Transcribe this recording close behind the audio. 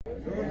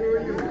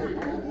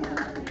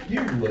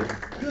You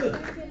look good.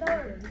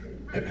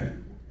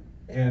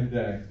 And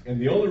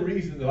the only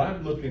reason that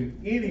I'm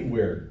looking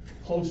anywhere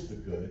close to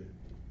good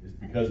is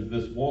because of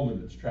this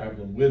woman that's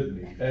traveling with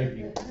me,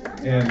 Peggy.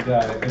 And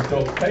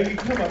so, Peggy,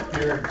 come up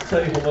here and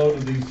say hello to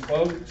these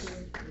folks.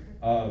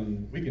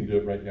 We can do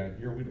it right down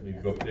here. We don't need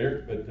to go up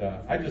there.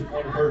 But I just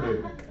wanted her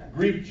to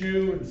greet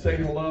you and say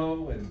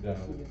hello and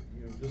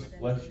just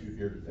bless you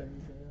here today.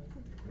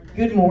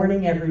 Good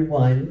morning,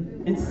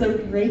 everyone. It's so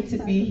great to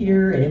be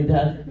here.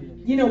 And,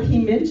 he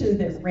mentioned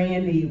that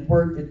Randy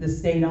worked at the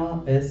state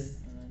office,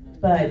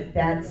 but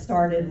that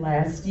started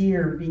last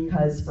year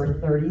because for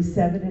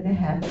 37 and a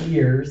half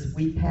years,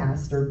 we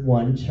pastored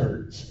one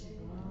church.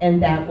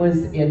 And that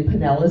was in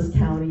Pinellas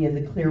County in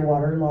the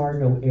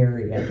Clearwater-Largo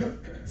area.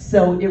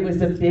 So it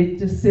was a big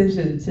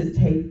decision to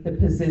take the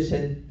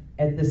position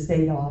at the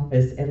state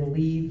office and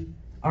leave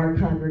our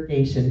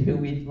congregation, who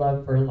we'd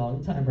loved for a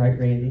long time, right,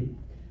 Randy?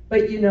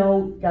 But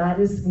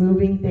God is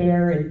moving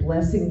there and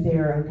blessing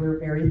there, and we're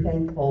very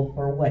thankful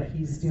for what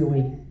He's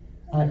doing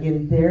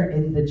in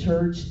the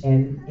church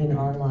and in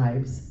our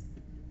lives.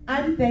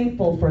 I'm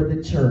thankful for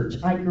the church.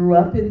 I grew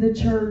up in the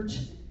church.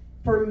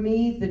 For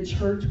me, the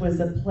church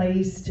was a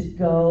place to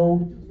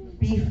go,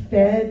 be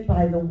fed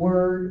by the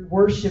Word,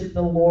 worship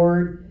the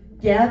Lord,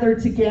 gather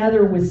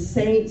together with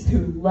saints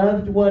who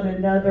loved one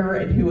another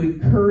and who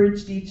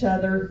encouraged each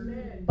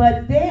other.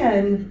 But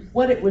then,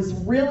 what it was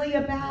really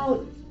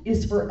about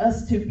is for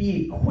us to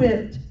be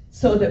equipped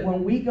so that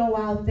when we go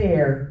out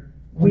there,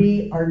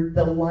 we are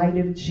the light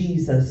of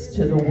Jesus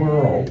to the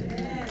world.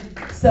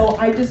 So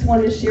I just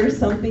want to share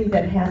something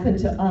that happened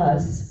to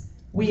us.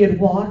 We had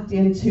walked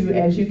into,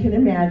 as you can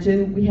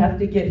imagine, we have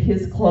to get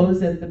his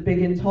clothes at the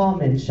Big and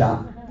Tallman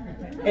shop.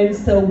 And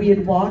so we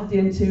had walked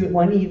into,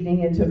 one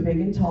evening, into a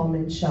Big and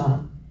Tallman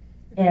shop,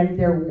 and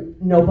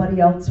nobody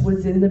else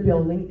was in the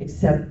building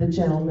except the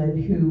gentleman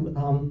who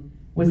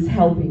was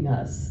helping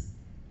us.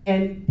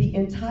 And the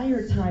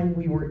entire time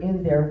we were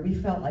in there, we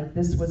felt like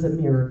this was a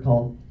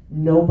miracle.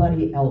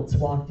 Nobody else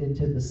walked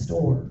into the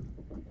store.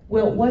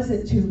 Well, it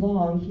wasn't too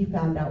long, he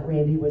found out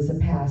Randy was a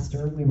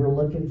pastor. We were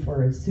looking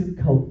for a suit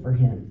coat for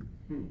him.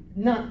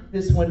 Not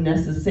this one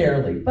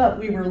necessarily, but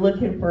we were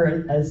looking for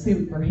a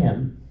suit for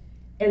him.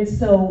 And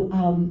so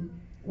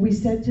we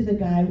said to the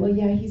guy, well,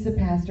 yeah, he's a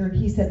pastor. And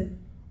he said,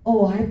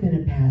 oh, I've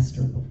been a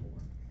pastor before.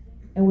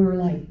 And we were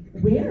like,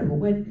 where?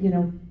 What,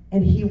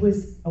 And he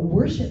was a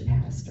worship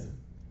pastor.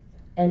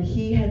 And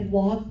he had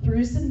walked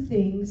through some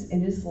things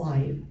in his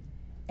life,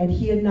 and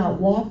he had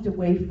not walked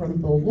away from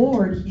the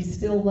Lord. He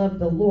still loved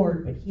the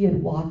Lord, but he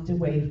had walked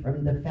away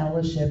from the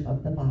fellowship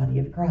of the body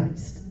of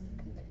Christ.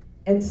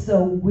 And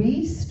so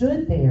we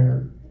stood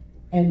there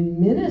and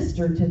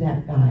ministered to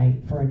that guy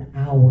for an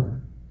hour.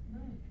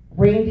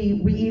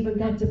 Randy, we even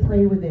got to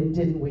pray with him,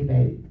 didn't we,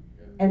 babe?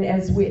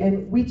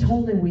 And we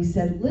told him, we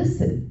said,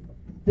 listen,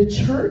 the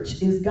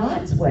church is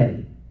God's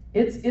way.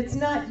 It's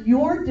not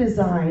your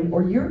design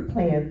or your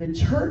plan. The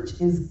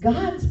church is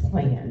God's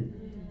plan.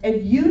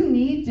 And you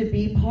need to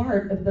be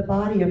part of the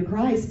body of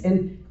Christ.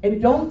 And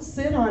don't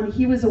sit on,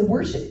 he was a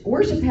worship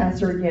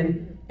pastor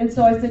again. And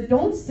so I said,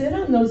 don't sit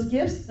on those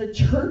gifts. The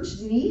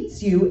church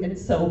needs you. And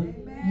so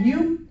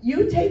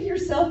you take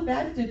yourself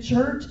back to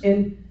church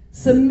and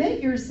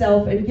submit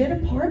yourself and get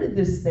a part of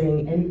this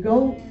thing and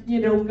go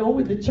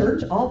with the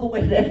church all the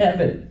way to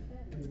heaven.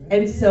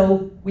 And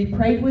so we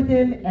prayed with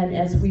him, and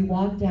as we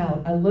walked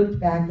out, I looked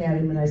back at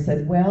him and I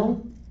said,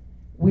 well,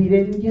 we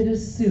didn't get a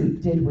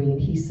suit, did we?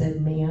 And he said,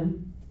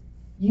 ma'am,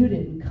 you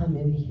didn't come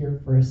in here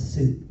for a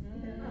suit.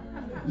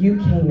 You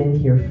came in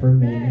here for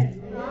me.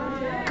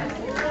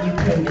 You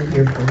came in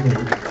here for me.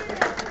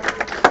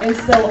 And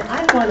so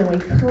I want to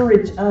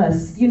encourage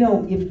us,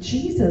 if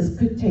Jesus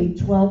could take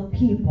 12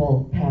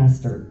 people,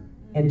 Pastor,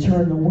 and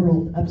turn the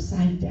world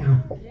upside down,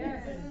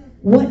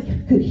 what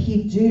could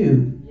he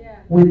do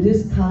with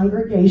this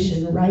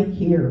congregation right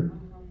here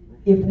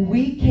if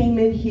we came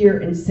in here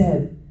and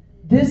said,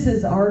 this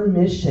is our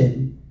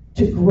mission,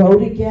 to grow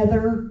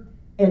together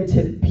and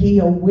to be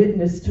a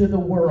witness to the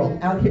world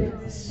out here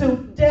so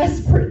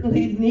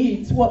desperately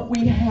needs what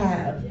we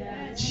have,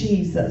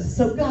 Jesus.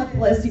 So God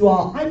bless you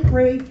all. I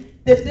pray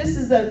that this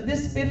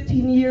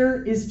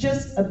 15-year is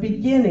just a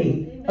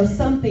beginning of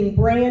something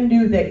brand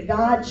new, that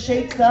God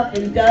shakes up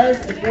and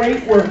does a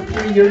great work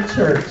through your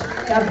church.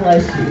 God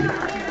bless you.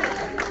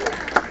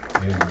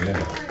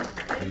 Amen.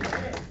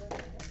 Amen.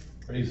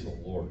 Praise the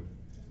Lord.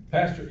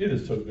 Pastor, it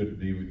is so good to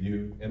be with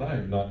you, and I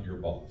am not your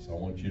boss. I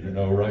want you to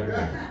know right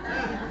now.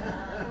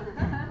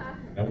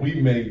 Now, we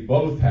may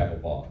both have a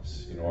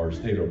boss, our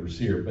state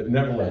overseer, but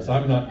nevertheless,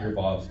 I'm not your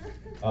boss.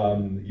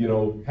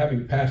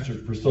 Having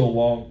pastored for so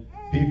long,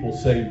 people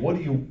say,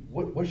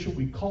 what should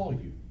we call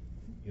you?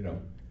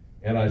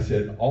 And I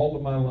said, all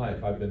of my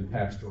life I've been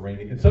Pastor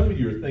Rainey. And some of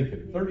you are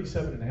thinking,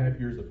 37 and a half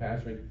years of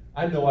pastoring,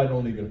 I know I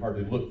don't even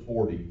hardly look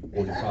 40,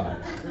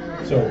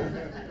 45. So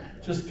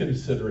just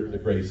consider it the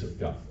grace of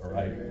God, all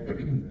right?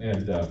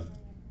 And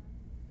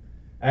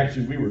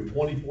actually, we were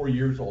 24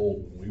 years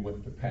old when we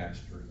went to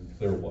pastor in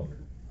Clearwater.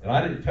 And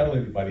I didn't tell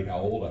anybody how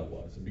old I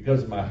was. And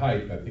because of my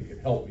height, I think it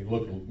helped me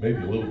look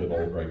maybe a little bit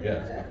older, I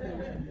guess.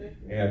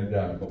 And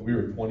but we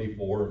were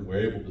 24, and we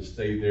were able to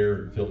stay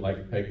there until,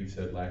 like Peggy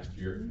said, last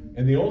year.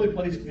 And the only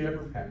place we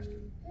ever pastored.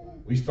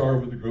 We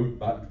started with a group of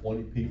about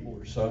 20 people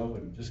or so,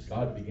 and just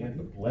God began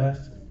to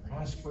bless and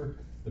prosper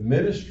the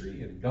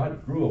ministry, and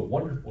God grew a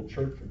wonderful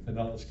church in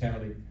Pinellas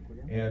County.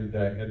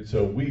 And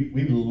so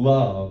we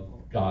love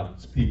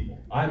God's people.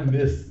 I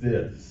miss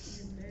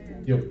this,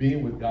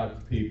 being with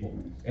God's people.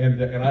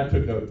 And I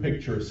took a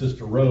picture of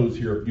Sister Rose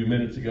here a few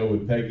minutes ago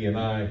with Peggy and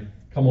I.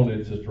 Come on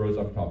in, Sister Rose,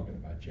 I'm talking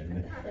about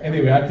you.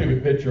 Anyway, I took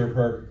a picture of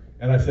her,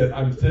 and I said,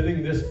 I'm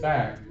sending this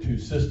back to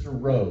Sister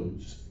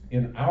Rose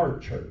in our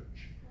church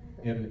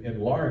in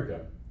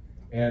Largo,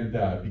 and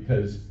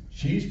because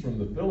she's from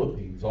the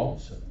Philippines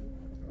also.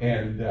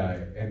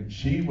 And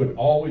she would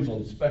always,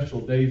 on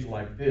special days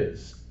like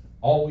this,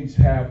 always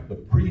have the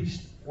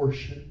priest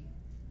portion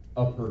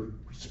of her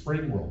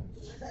spring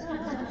rolls.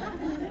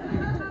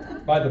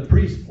 By the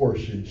priest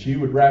portion, she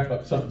would wrap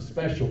up something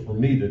special for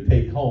me to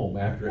take home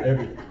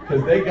after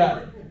because they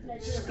got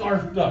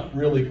scarfed up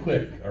really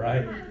quick, all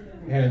right?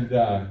 And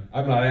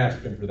I'm not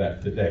asking for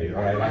that today,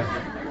 all right?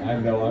 I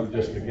know I'm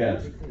just a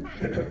guest.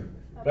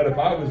 But if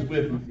I was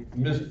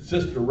with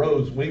Sister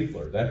Rose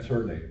Winkler, that's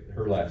her name,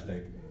 her last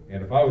name,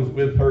 and if I was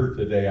with her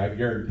today, I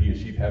guarantee you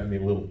she'd have me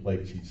a little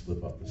plate she'd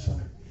slip up the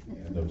side,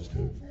 and those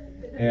two.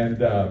 And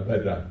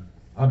but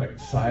I'm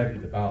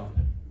excited about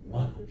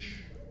lunch.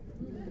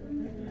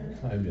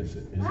 What time is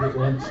it? Is it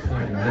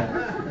lunchtime yet?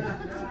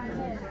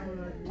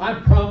 I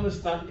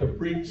promise not to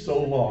preach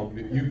so long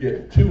that you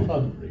get too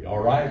hungry, all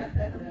right?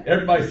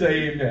 Everybody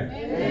say amen.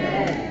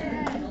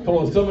 Amen. Come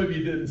on, some of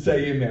you didn't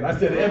say amen. I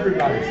said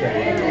everybody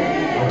say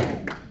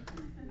amen.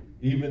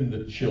 Even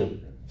the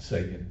children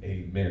saying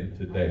amen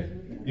today.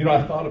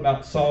 I thought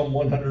about Psalm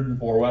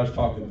 104 when I was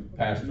talking to the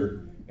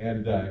pastor,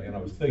 and I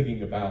was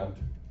thinking about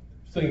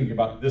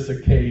this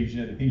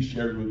occasion, and he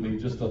shared with me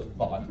just a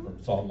thought from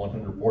Psalm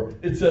 104.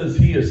 It says,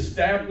 He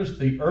established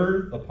the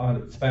earth upon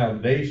its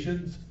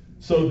foundations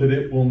so that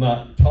it will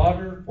not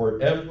totter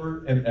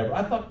forever and ever.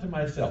 I thought to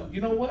myself,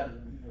 you know what?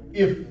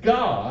 If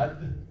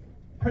God,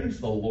 praise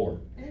the Lord,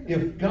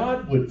 if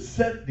God would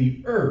set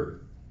the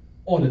earth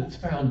on its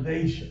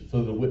foundation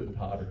so that it wouldn't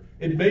totter,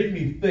 it made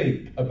me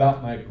think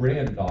about my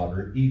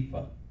granddaughter,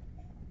 Aoife.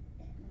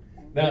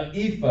 Now,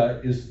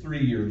 Aoife is 3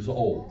 years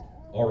old,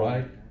 all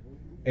right?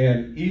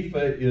 And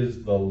Aoife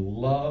is the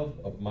love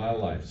of my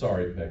life.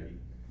 Sorry, Peggy.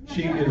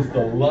 She is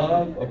the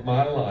love of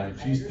my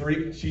life. She's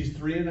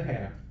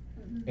 3.5.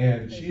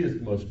 And she is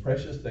the most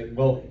precious thing.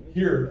 Well,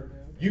 here,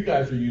 you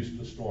guys are used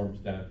to storms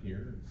down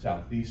here in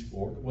southeast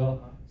Florida.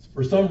 Well,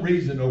 for some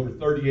reason, over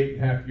 38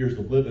 and a half years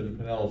of living in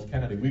Pinellas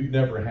County, we've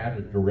never had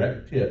a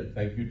direct hit.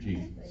 Thank you,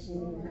 Jesus.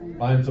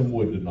 Find some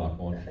wood to knock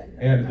on.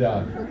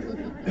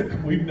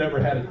 And we've never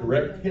had a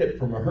direct hit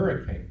from a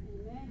hurricane.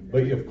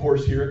 But of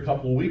course, here a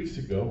couple of weeks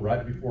ago,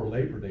 right before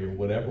Labor Day or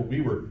whatever,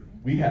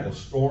 we had a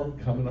storm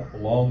coming up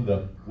along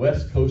the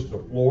west coast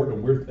of Florida,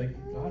 and we're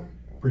thinking, God,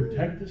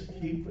 protect us,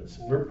 keep us.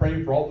 We're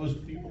praying for all those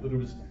people that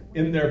was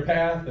in their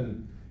path.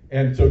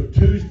 And so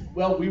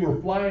we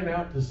were flying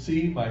out to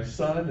see my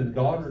son and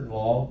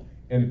daughter-in-law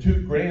and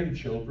 2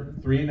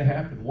 grandchildren,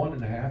 3.5 and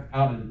 1.5,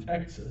 out in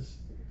Texas.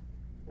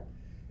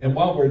 And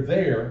while we're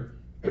there,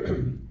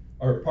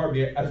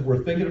 as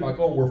we're thinking about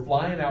going, we're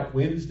flying out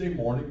Wednesday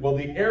morning. Well,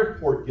 the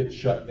airport gets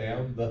shut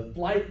down. The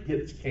flight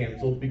gets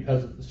canceled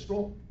because of the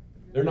storm.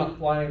 They're not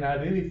flying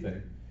out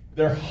anything.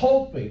 They're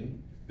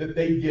hoping that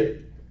they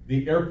get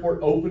the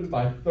airport open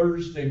by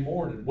Thursday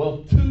morning.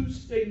 Well,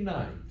 Tuesday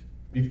night,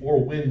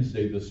 before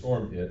Wednesday the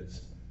storm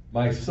hits,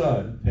 my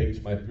son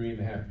takes my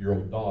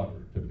 3.5-year-old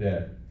daughter to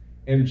bed,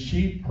 and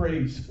she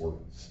prays for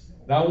us.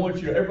 Now I want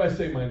you to, everybody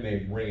say my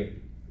name,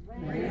 Randy.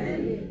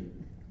 Randy.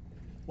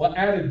 Well,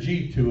 add a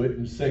G to it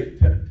and say,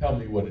 tell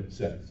me what it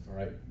says, all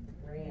right?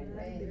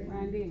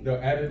 Randy. No,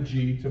 add a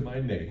G to my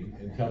name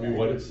and tell me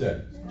what it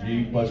says.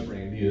 G plus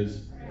Randy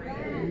is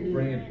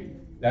Randy.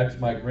 That's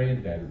my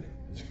granddad name.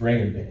 It's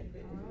Grandy.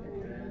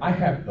 I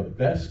have the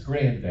best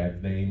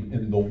granddad name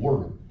in the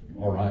world,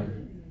 all right?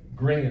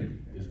 Grandy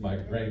is my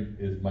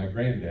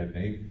granddad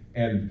name,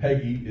 and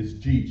Peggy is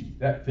Gigi.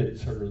 That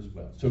fits her as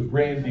well. So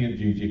Grandy and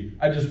Gigi.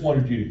 I just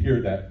wanted you to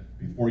hear that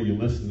before you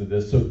listen to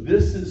this. So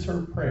this is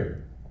her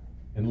prayer,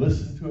 and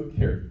listen to it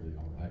carefully,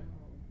 all right?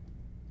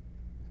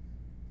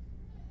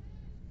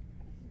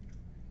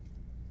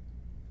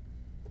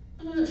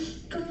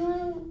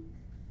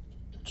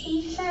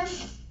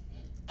 Jesus,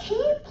 can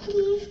you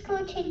please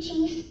go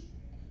to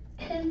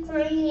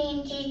Granny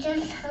and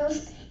Jesus'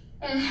 house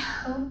and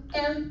help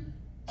them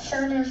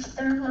so the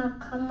storm will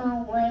come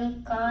away,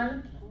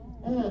 God?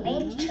 And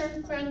make sure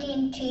Granny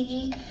and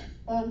Gigi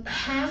will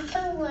pass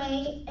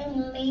away,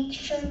 and make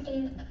sure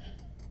they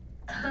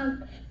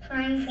come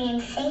driving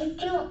safe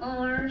to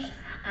our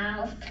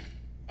house.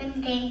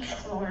 And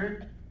thanks,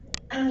 Lord.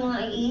 I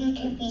want you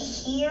to be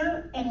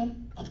here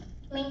and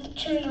make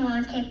sure you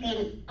want to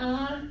be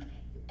on.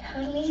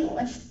 Tell me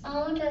what's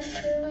all the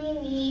food we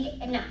need,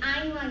 and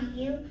I want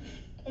you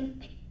to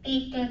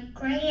be the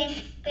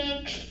greatest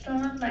big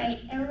storm I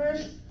ever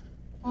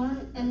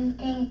want and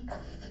think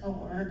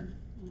for.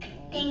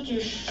 Thank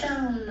you so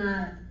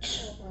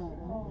much.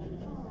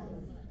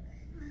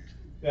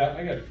 Yeah,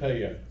 I got to tell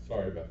you,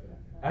 sorry about that.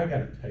 I got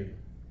to tell you,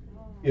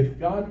 if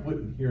God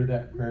wouldn't hear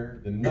that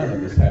prayer, then none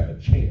of us have a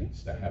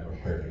chance to have a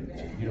prayer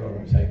answered. You know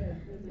what I'm saying?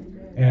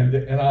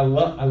 And I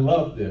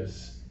love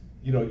this.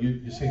 You know,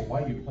 you're saying,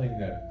 why are you playing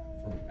that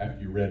from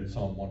after you read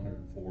Psalm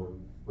 104,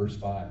 verse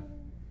 5?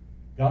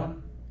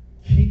 God,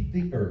 keep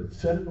the earth,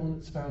 set it on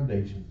its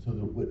foundation so that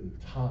it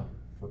wouldn't totter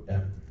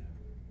forever.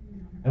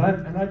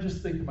 And I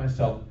just think to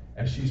myself,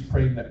 as she's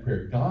praying that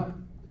prayer, God,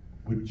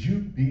 would you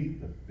be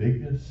the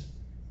biggest,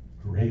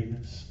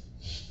 greatest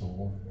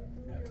storm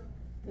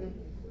ever?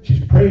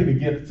 She's praying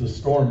against the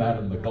storm out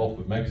in the Gulf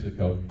of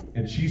Mexico,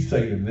 and she's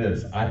saying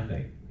this, I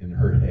think, in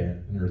her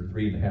head, in her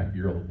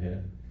 3.5-year-old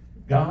head.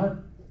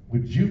 God,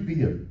 would you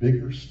be a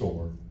bigger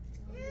storm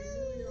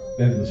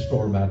than the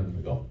storm out in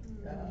the Gulf?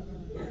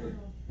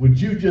 Would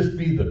you just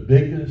be the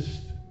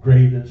biggest,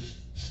 greatest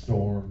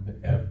storm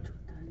ever?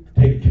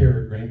 Take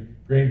care of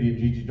Grandy and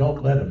Gigi.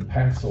 Don't let them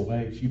pass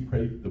away. She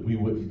prayed that we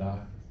wouldn't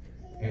die.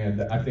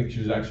 And I think she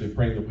was actually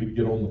praying that we'd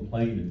get on the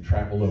plane and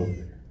travel over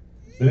there.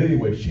 But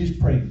anyway, she's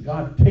praying,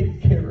 God,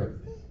 take care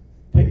of them.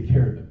 Take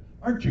care of them.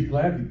 Aren't you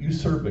glad that you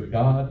serve a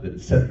God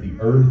that set the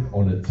earth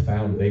on its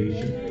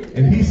foundation?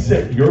 And He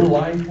set your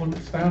life on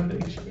its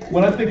foundation.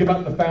 When I think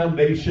about the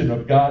foundation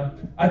of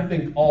God, I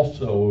think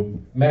also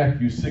of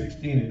Matthew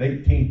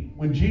 16:18,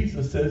 when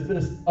Jesus says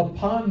this,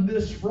 upon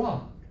this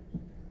rock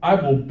I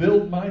will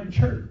build my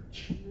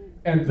church,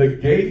 and the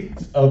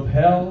gates of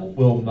hell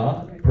will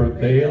not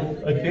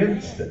prevail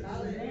against it.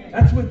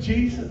 That's what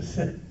Jesus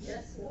said.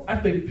 I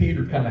think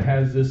Peter kind of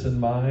has this in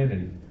mind,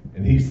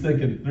 and he's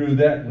thinking through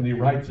that when he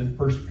writes in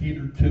 1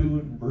 Peter 2,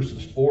 and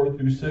verses 4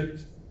 through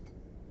 6,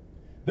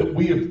 that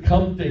we have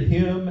come to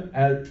Him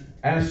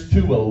as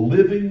to a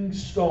living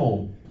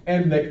stone,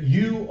 and that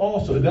you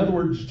also, in other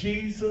words,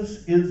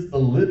 Jesus is the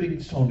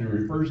living stone. He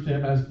refers to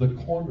Him as the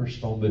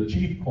cornerstone, the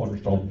chief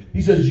cornerstone.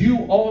 He says,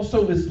 you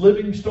also as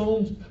living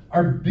stones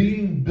are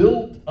being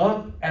built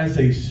up as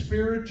a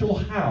spiritual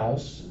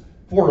house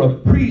for a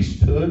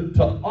priesthood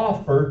to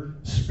offer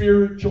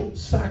spiritual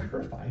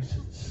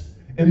sacrifices.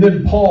 And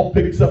then Paul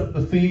picks up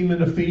the theme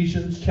in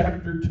Ephesians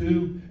chapter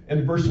 2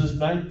 and verses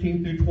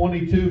 19 through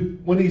 22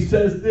 when he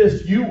says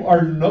this, you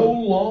are no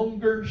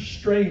longer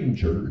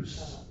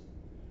strangers,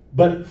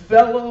 but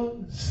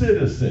fellow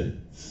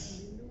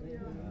citizens.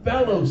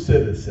 Fellow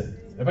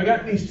citizens. Have I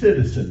got any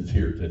citizens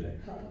here today?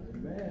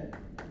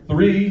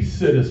 3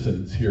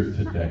 citizens here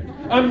today.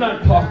 I'm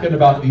not talking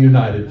about the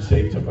United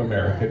States of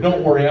America.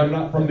 Don't worry, I'm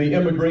not from the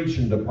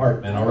immigration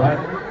department, all right?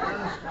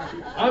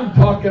 I'm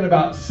talking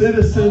about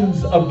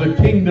citizens of the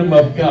kingdom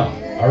of God,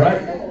 all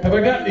right? Have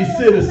I got any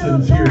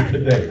citizens here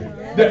today?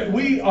 That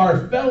we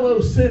are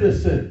fellow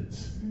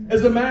citizens.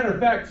 As a matter of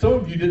fact, some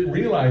of you didn't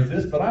realize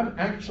this, but I'm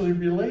actually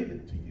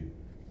related to you.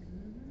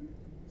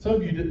 Some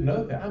of you didn't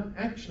know that. I'm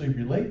actually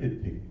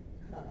related to you.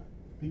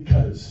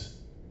 Because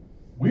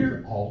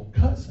we're all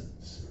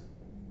cousins.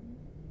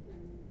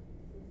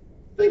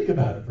 Think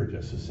about it for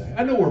just a second.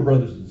 I know we're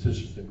brothers and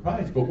sisters in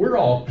Christ, but we're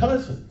all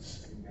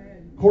cousins.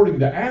 According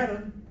to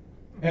Adam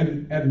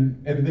and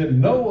then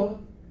Noah,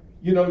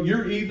 you know,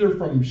 you're either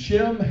from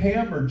Shem,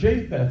 Ham, or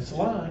Japheth's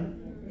line.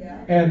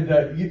 And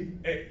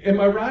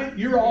am I right?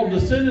 You're all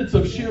descendants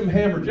of Shem,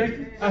 Ham, or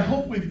Japheth. I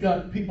hope we've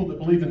got people that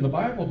believe in the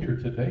Bible here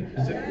today.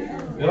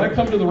 Did I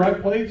come to the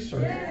right place?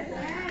 Or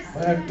am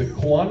I at the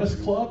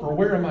Kiwanis Club? Or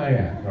where am I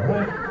at? All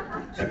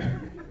right?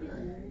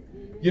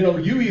 You know,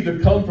 you either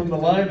come from the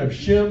line of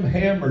Shem,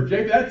 Ham, or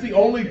Japheth. That's the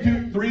only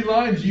 2-3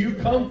 lines you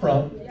come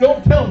from.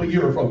 Don't tell me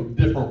you're from a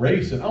different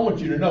race. And I want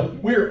you to know,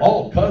 we're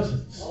all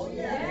cousins. All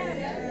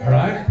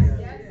right?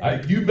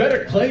 You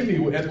better claim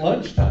me at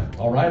lunchtime.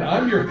 All right?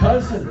 I'm your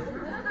cousin.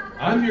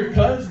 I'm your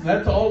cousin.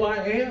 That's all I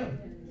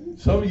am.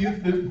 Some of you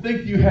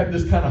think you have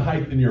this kind of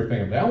height in your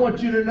family. I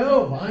want you to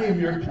know I am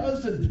your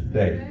cousin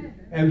today.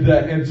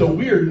 And so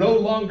we are no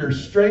longer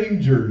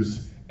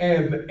strangers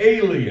and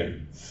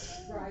aliens.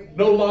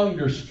 No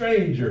longer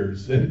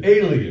strangers and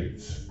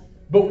aliens.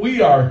 But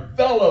we are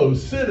fellow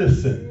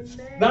citizens.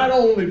 Not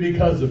only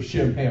because of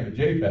Shem, Ham, and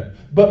Japheth,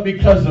 but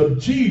because of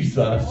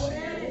Jesus.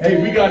 Hey,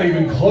 we got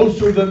even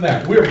closer than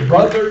that. We're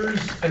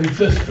brothers and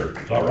sisters,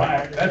 all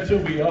right? That's who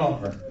we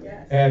are.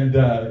 And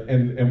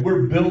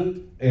we're built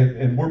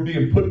and we're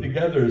being put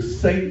together as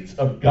saints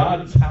of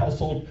God's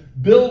household,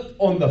 built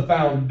on the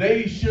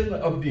foundation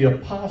of the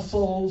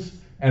apostles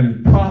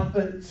and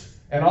prophets,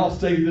 and I'll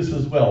say this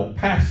as well,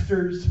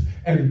 pastors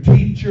and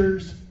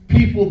teachers,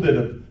 people that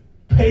have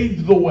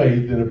paved the way,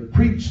 that have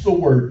preached the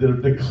word, that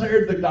have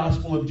declared the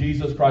gospel of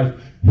Jesus Christ,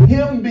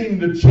 Him being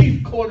the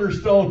chief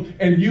cornerstone,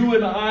 and you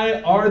and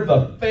I are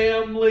the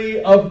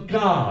family of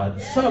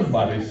God.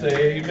 Somebody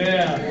say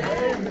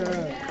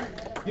amen.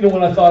 You know,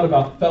 when I thought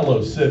about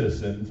fellow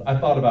citizens, I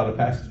thought about a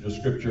passage of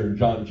Scripture in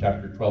John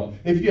chapter 12.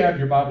 If you have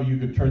your Bible, you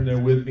could turn there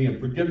with me,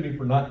 and forgive me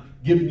for not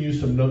giving you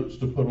some notes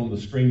to put on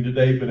the screen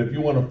today, but if you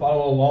want to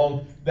follow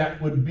along,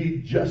 that would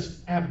be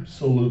just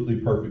absolutely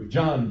perfect.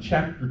 John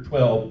chapter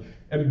 12,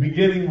 and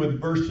beginning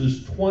with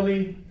verses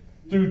 20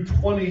 through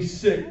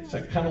 26, I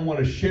kind of want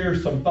to share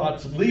some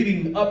thoughts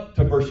leading up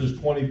to verses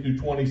 20 through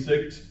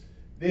 26.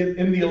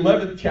 In the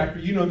 11th chapter,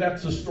 you know,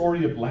 that's the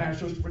story of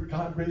Lazarus, where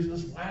God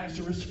raises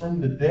Lazarus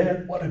from the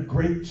dead. What a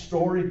great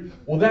story.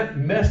 Well, that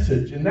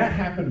message, and that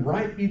happened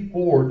right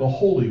before the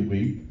Holy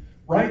Week,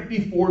 right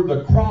before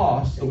the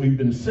cross that we've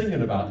been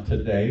singing about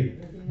today,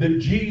 that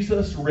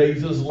Jesus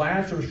raises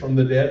Lazarus from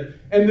the dead.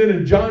 And then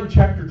in John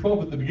chapter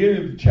 12, at the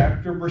beginning of the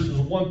chapter, verses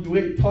 1 through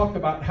 8, talk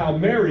about how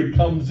Mary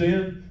comes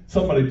in.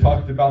 Somebody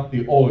talked about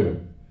the oil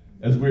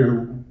as we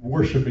were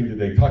worshiping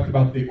today, talked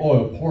about the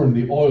oil, pouring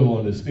the oil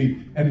on his feet.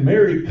 And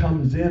Mary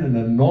comes in and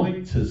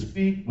anoints his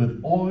feet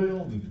with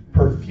oil and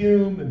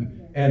perfume.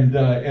 And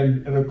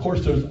of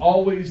course, there's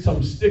always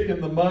some stick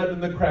in the mud in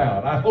the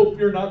crowd. I hope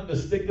you're not the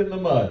stick in the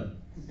mud.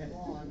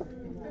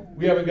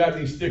 We haven't got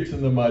any sticks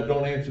in the mud.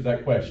 Don't answer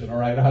that question, all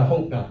right? I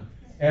hope not.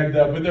 And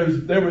but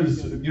there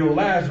was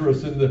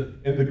Lazarus in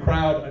the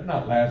crowd.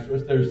 Not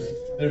Lazarus.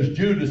 There's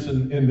Judas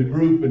in the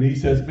group, and he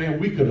says,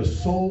 "Man, we could have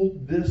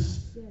sold this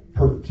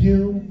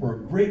perfume for a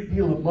great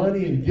deal of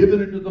money and given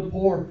it to the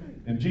poor."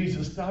 And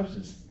Jesus stops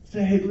and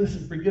says, "Hey,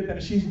 listen, forget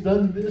that. She's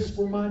done this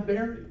for my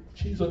burial.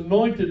 She's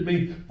anointed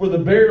me for the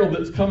burial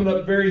that's coming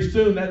up very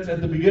soon." That's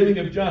at the beginning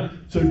of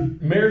John. So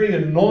Mary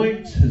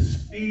anoints his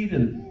feet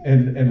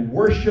and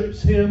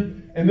worships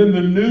him. And then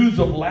the news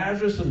of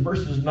Lazarus in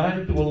verses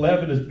 9 to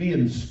 11 is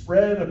being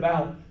spread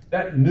about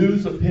that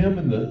news of him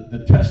and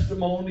the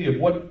testimony of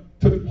what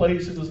took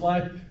place in his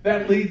life.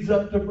 That leads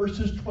up to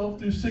verses 12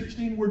 through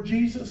 16, where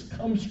Jesus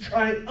comes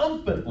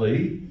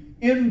triumphantly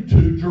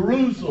into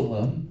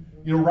Jerusalem,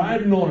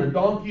 riding on a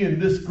donkey, in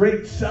this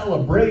great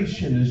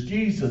celebration as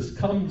Jesus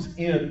comes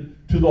in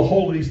to the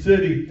holy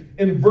city.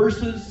 In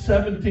verses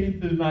 17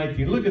 through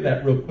 19, look at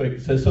that real quick.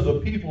 It says, "So the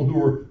people who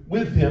were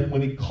with him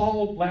when he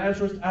called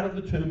Lazarus out of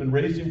the tomb and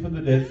raised him from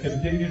the dead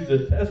continued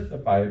to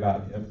testify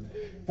about him.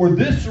 For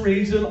this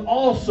reason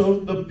also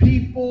the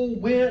people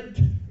went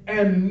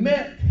and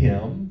met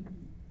him,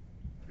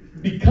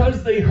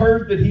 because they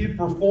heard that he had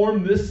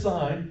performed this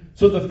sign.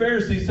 So the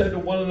Pharisees said to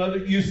one another,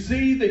 'You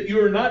see that you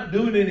are not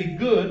doing any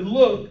good.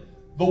 Look,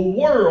 the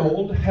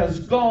world has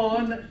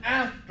gone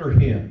after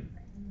him.'"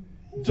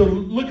 So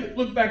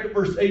look back at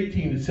verse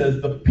 18. It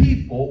says, "The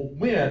people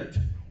went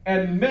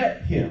and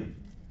met him."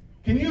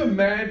 Can you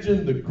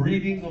imagine the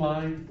greeting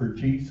line for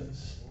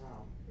Jesus?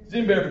 Has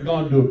anybody ever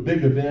gone to a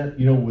big event,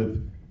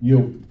 with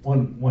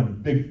one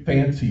big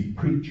fancy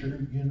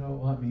preacher,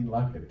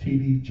 like a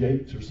T.D.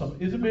 Jakes or something?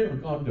 Has anybody ever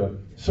gone to a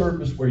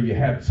service where you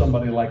had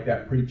somebody like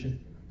that preaching?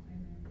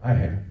 I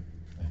have.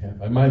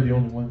 Am I the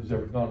only one who's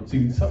ever gone and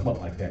seen something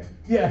like that?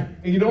 Yeah.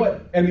 And you know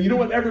what? And you know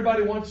what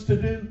everybody wants to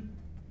do?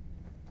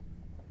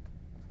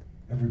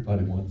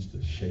 Everybody wants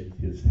to shake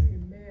his hand.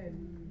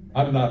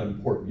 I'm not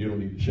important. You don't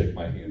need to shake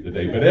my hand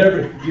today. But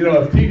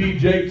if T.D.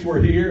 Jakes were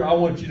here, I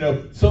want you to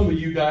know, some of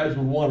you guys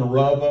would want to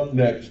rub up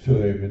next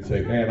to him and say,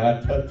 "Man,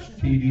 I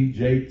touched T.D.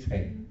 Jakes'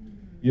 hand."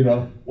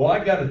 Well,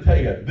 I got to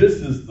tell you,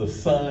 this is the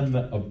Son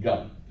of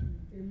God.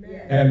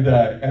 And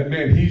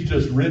man, he's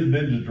just ridden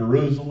into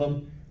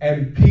Jerusalem,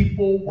 and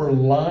people were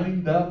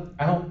lined up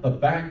out the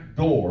back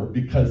door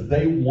because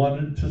they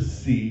wanted to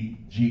see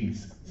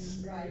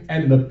Jesus.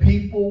 And the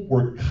people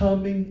were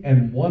coming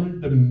and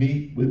wanted to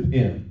meet with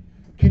him.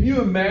 Can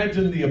you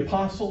imagine the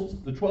apostles,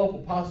 the 12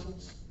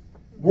 apostles,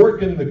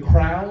 working the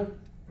crowd,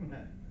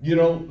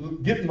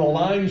 getting the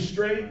line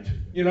straight?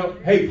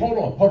 Hey,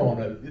 hold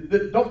on.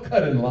 Don't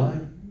cut in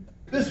line.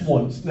 This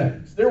one's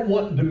next. They're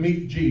wanting to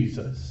meet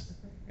Jesus.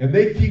 And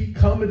they keep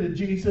coming to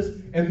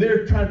Jesus, and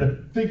they're trying to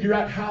figure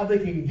out how they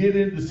can get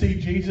in to see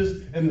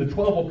Jesus. And the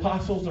 12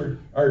 apostles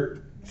are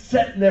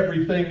setting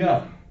everything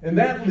up. And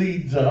that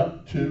leads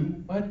up to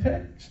my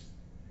text.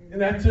 And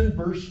that's in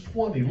verse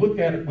 20. Look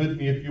at it with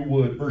me if you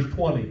would. Verse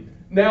 20.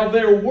 "Now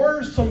there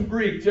were some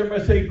Greeks."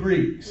 Everybody say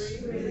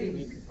Greeks.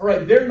 All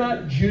right, they're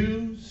not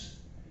Jews.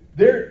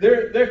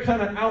 They're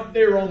kind of out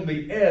there on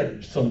the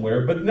edge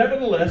somewhere. But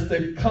nevertheless,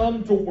 they've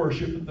come to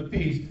worship at the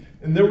feast.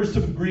 And there were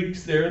some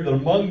Greeks there, that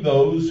among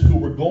those who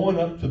were going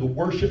up to the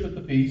worship at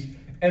the feast.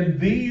 And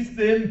these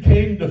then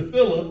came to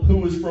Philip, who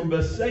was from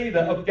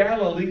Bethsaida of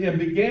Galilee, and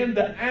began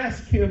to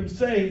ask him,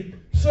 saying,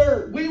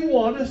 "Sir, we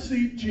want to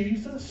see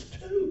Jesus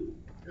too."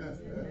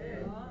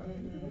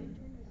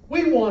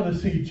 We want to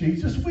see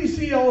Jesus. We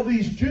see all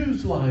these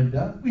Jews lined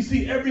up. We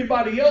see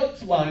everybody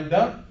else lined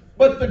up.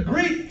 But the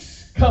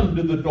Greeks come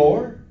to the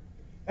door.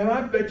 And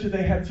I bet you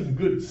they had some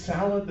good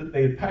salad that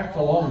they had packed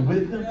along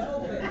with them.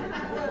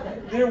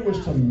 There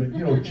was some,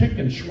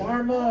 chicken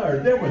shawarma, or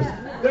there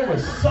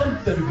was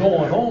something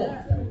going on.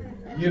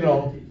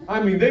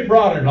 They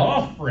brought an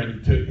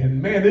offering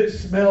and man, it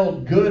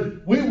smelled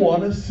good. We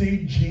want to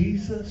see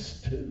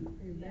Jesus too.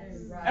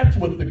 That's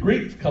what the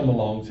Greeks come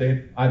along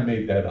saying. I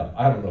made that up.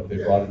 I don't know if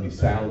they brought any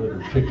salad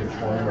or chicken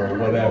shawarma or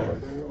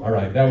whatever. All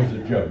right, that was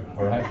a joke.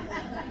 All right.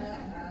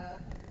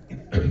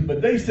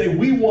 But they say,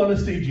 we want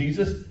to see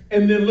Jesus.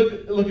 And then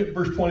look at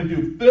verse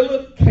 22.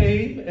 Philip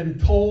came and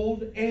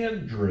told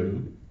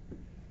Andrew.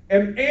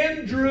 And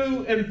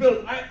Andrew and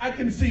Philip, I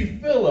can see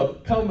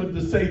Philip coming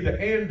to say to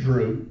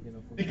Andrew,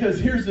 because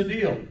here's the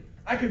deal.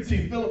 I can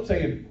see Philip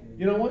saying,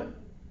 you know what,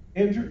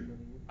 Andrew,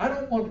 I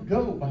don't want to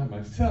go by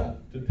myself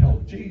to tell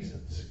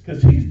Jesus,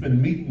 because he's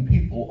been meeting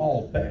people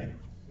all day.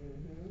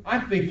 I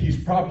think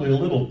he's probably a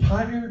little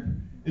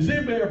tired. Does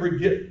anybody ever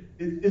get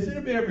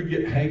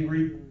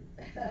hangry?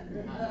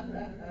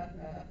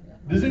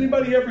 Does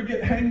anybody ever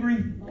get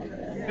hangry?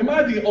 Am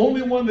I the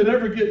only one that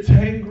ever gets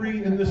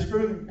hangry in this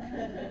group?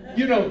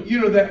 You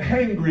know that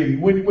hangry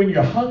when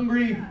you're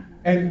hungry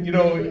and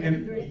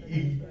and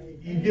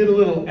you get a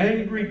little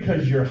angry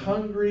because you're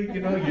hungry.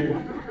 You're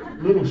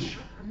little.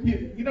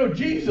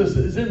 Jesus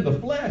is in the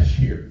flesh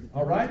here.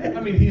 All right. I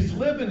mean, he's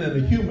living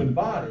in a human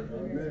body.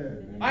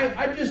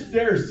 I just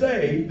dare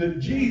say that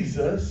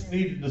Jesus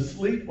needed to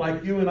sleep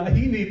like you and I.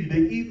 He needed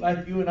to eat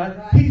like you and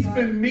I. He's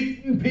been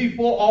meeting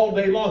people all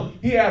day long.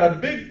 He had a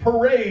big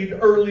parade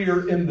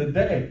earlier in the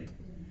day.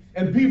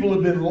 And people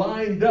have been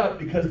lined up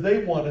because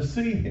they want to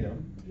see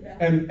him.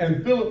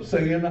 And Philip's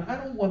saying, I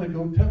don't want to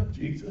go tell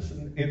Jesus.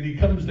 And he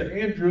comes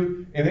to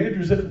Andrew, and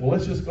Andrew says, well,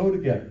 let's just go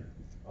together.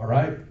 All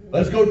right?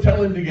 Let's go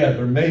tell him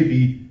together.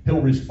 Maybe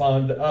he'll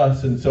respond to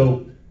us. And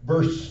so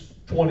verse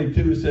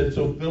 22 said,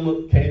 so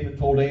Philip came and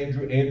told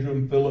Andrew. Andrew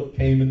and Philip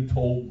came and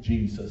told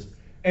Jesus.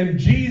 And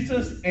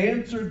Jesus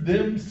answered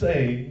them,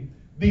 saying,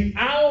 the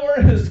hour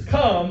has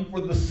come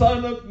for the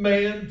Son of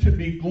Man to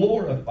be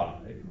glorified.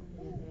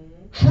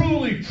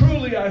 Truly,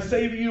 truly, I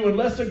say to you,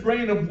 unless a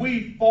grain of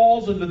wheat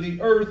falls into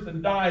the earth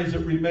and dies,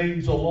 it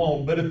remains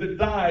alone. But if it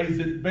dies,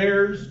 it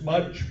bears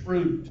much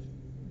fruit.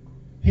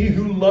 He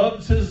who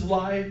loves his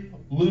life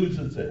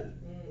loses it.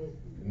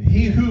 And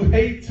he who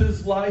hates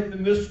his life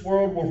in this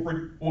world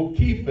will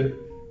keep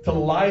it to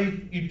life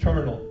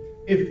eternal.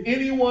 If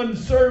anyone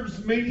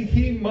serves me,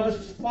 he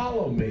must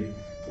follow me.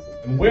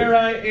 And where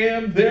I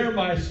am, there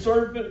my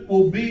servant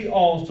will be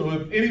also.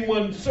 If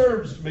anyone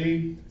serves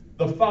me,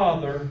 the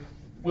Father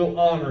will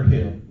honor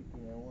him.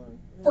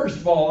 First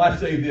of all, I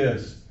say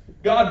this.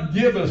 God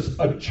give us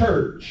a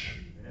church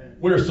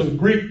where some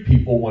Greek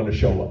people want to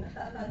show up.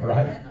 All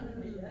right?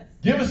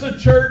 Give us a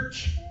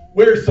church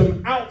where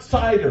some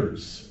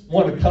outsiders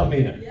want to come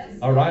in.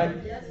 All right?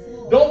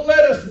 Don't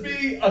let us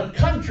be a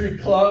country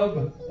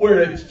club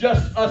where it's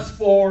just us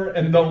four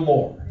and no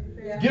more.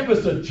 Give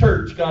us a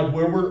church, God,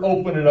 where we're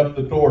opening up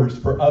the doors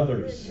for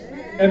others.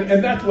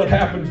 And that's what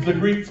happens. The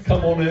Greeks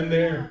come on in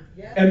there.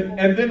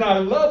 And then I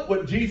love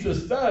what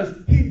Jesus does.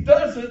 He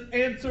doesn't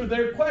answer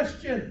their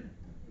question.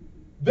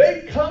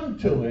 They come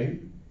to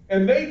him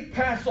and they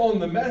pass on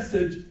the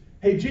message,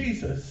 hey,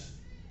 Jesus,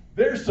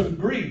 there's some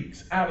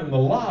Greeks out in the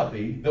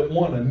lobby that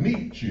want to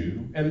meet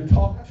you and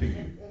talk to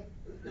you.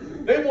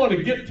 They want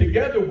to get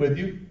together with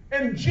you.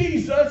 And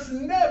Jesus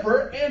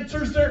never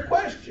answers their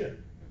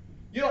question.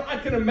 I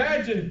can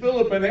imagine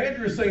Philip and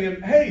Andrew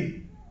saying,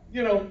 hey,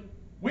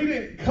 we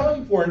didn't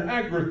come for an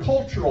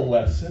agricultural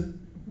lesson.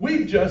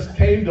 We just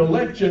came to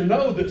let you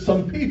know that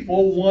some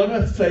people want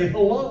to say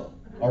hello.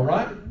 All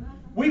right?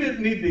 We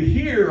didn't need to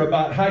hear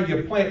about how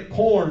you plant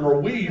corn or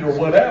wheat or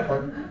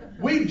whatever.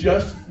 We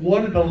just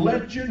wanted to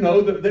let you know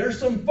that there's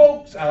some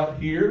folks out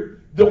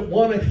here that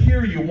want to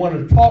hear you,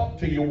 want to talk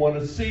to you, want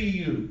to see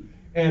you.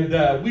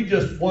 And we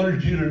just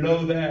wanted you to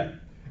know that.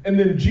 And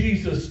then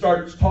Jesus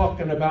starts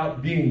talking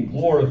about being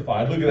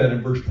glorified. Look at that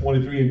in verse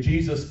 23. And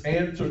Jesus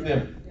answered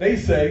them. They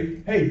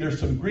say, hey, there's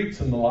some Greeks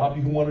in the lobby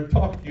who want to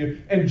talk to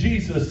you. And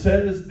Jesus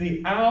says,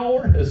 the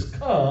hour has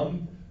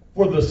come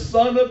for the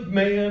Son of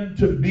Man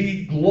to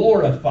be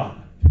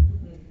glorified.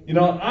 In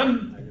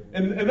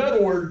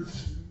other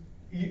words,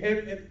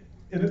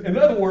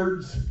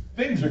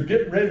 things are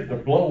getting ready to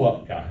blow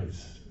up,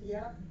 guys.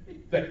 Yeah.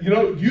 That,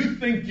 you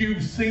think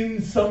you've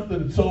seen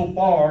something so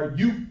far,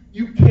 you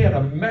can't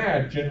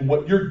imagine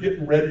what you're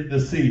getting ready to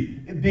see.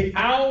 The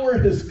hour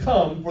has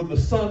come for the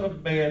Son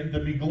of Man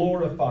to be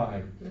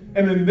glorified.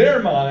 And in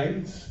their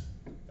minds,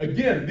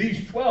 again,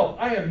 these 12,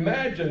 I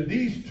imagine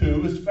these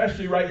two,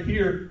 especially right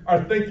here,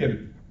 are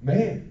thinking,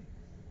 man,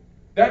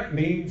 that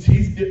means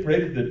he's getting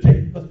ready to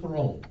take the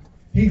throne.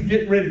 He's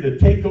getting ready to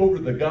take over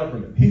the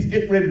government. He's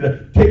getting ready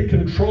to take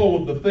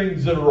control of the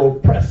things that are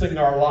oppressing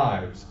our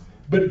lives.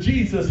 But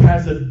Jesus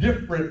has a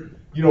different,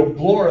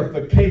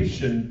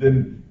 glorification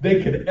than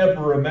they could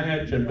ever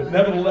imagine. But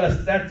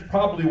nevertheless, that's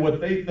probably what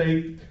they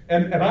think.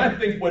 And I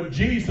think what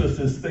Jesus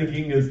is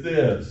thinking is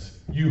this: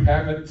 you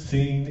haven't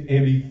seen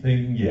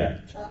anything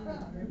yet.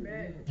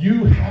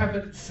 You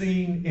haven't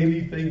seen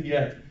anything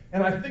yet.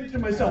 And I think to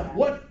myself,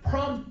 what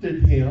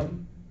prompted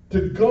him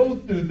to go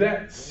through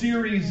that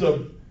series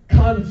of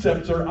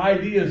concepts or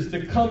ideas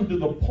to come to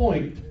the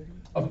point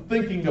of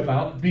thinking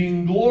about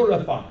being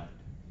glorified?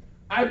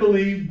 I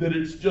believe that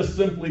it's just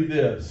simply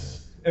this.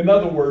 In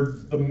other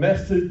words, the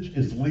message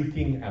is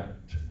leaking out.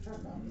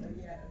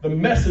 The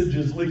message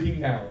is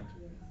leaking out.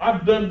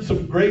 I've done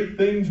some great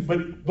things,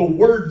 but the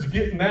word's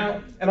getting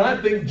out. And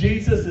I think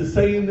Jesus is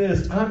saying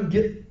this, I'm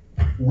getting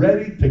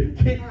ready to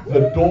kick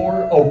the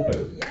door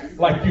open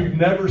like you've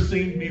never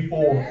seen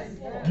before.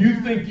 You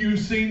think you've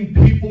seen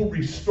people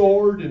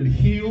restored and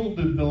healed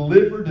and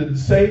delivered and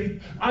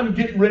saved? I'm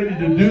getting ready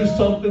to do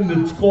something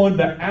that's going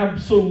to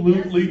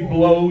absolutely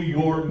blow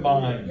your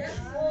minds.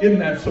 Isn't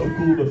that so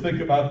cool to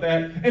think about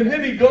that? And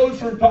then he goes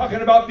from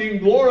talking about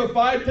being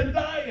glorified to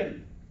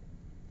dying.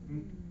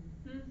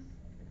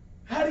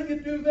 How do you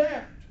do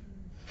that?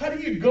 How do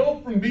you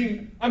go from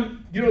being,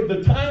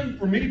 the time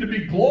for me to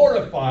be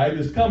glorified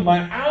has come,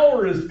 my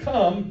hour has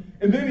come,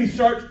 and then he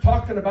starts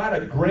talking about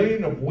a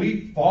grain of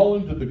wheat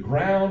falling to the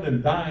ground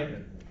and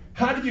dying.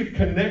 How do you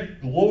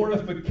connect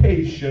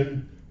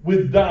glorification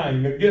with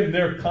dying? Again,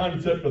 their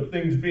concept of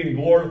things being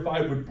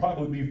glorified would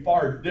probably be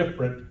far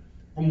different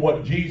from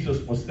what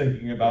Jesus was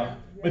thinking about.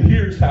 But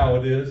here's how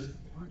it is.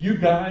 You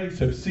guys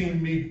have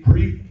seen me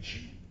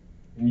preach,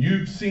 and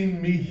you've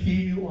seen me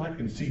heal. I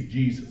can see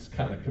Jesus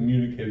kind of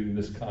communicating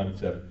this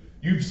concept.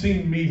 You've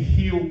seen me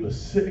heal the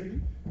sick.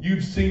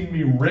 You've seen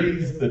me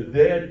raise the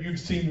dead. You've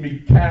seen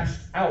me cast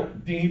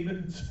out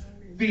demons,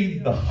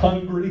 feed the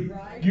hungry.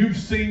 You've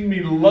seen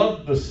me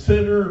love the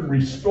sinner and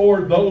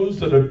restore those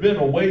that have been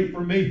away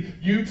from me.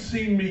 You've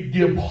seen me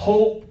give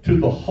hope to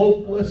the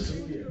hopeless,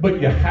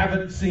 but you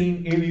haven't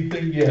seen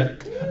anything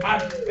yet.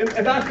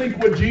 And I think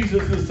what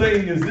Jesus is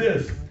saying is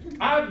this.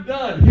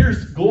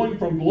 Here's going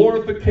from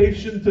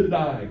glorification to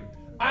dying.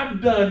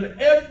 I've done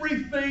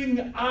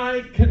everything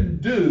I can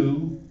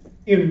do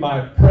in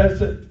my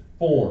present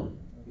form.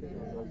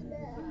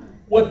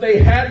 What they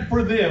had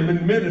for them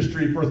in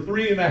ministry for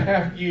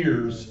 3.5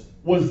 years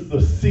was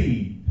the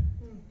seed.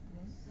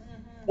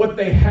 What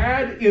they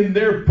had in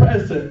their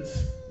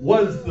presence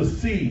was the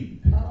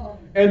seed.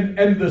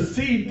 And the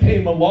seed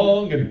came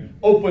along and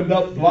opened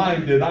up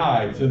blinded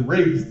eyes and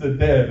raised the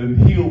dead and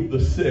healed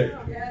the sick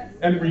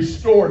and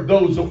restored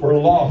those that were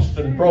lost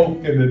and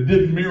broken and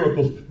did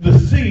miracles. The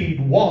seed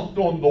walked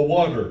on the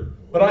water.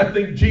 But I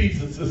think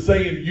Jesus is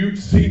saying, you've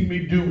seen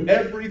me do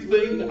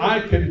everything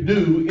I can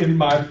do in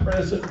my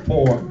present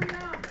form.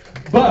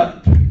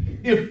 But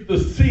if the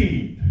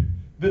seed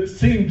that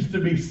seems to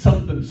be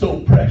something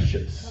so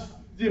precious,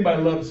 does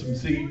anybody love some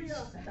seeds?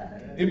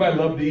 Anybody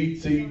love to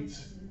eat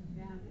seeds?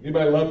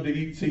 Anybody love to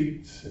eat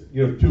seeds?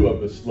 Two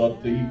of us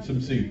love to eat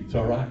some seeds,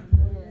 all right?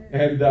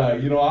 And,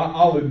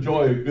 I'll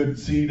enjoy a good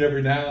seed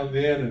every now and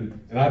then,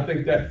 and I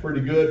think that's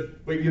pretty good.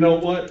 But you know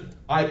what?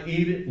 I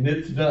eat it and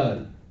it's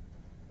done.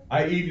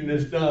 I eat and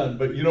it's done.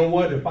 But you know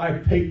what? If I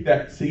take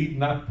that seed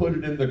and I put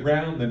it in the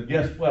ground, then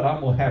guess what?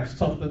 I'm going to have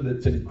something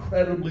that's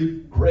incredibly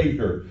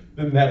greater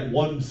than that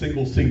one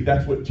single seed.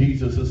 That's what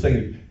Jesus is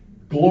saying.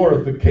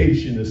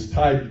 Glorification is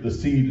tied to the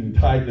seed and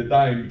tied to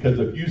dying, because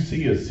if you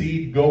see a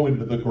seed go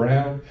into the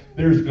ground,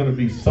 there's going to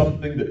be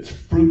something that's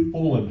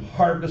fruitful and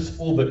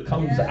harvestful that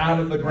comes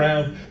out of the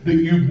ground that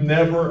you've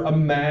never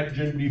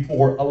imagined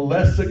before.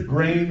 Unless a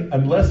grain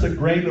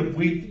of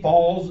wheat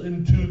falls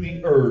into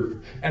the earth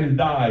and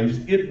dies,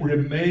 it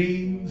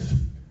remains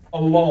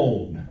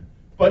alone.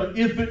 But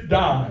if it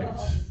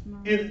dies,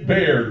 it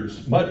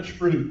bears much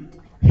fruit.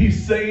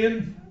 He's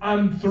saying,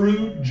 I'm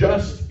through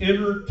just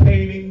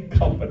entertaining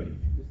company.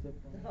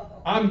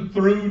 I'm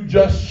through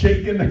just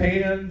shaking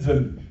hands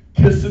and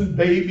kissing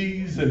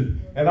babies, and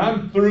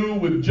I'm through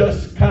with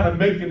just kind of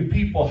making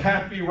people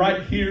happy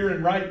right here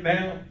and right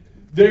now.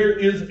 There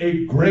is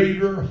a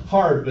greater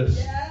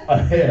harvest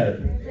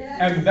ahead.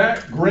 And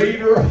that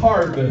greater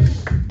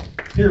harvest,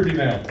 hear me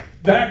now,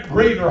 that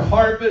greater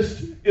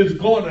harvest is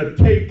going to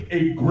take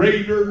a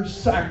greater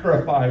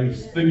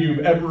sacrifice than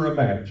you've ever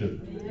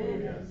imagined.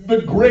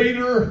 The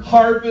greater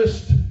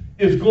harvest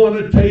is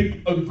going to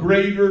take a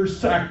greater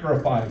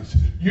sacrifice.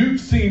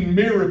 You've seen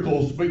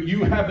miracles, but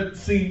you haven't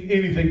seen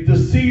anything. To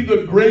see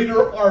the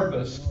greater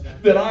harvest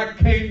that I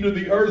came to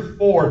the earth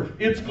for,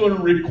 it's going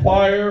to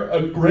require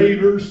a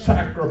greater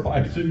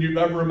sacrifice than you've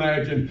ever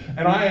imagined.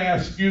 And I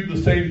ask you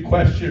the same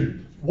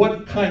question.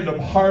 What kind of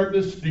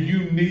harvest do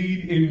you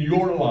need in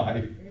your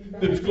life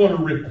that's going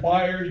to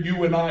require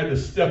you and I to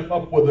step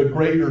up with a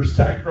greater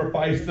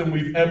sacrifice than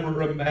we've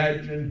ever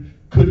imagined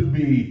could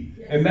be?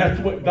 And that's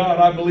what God,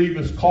 I believe,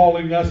 is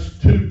calling us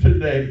to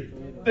today.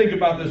 Think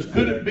about this.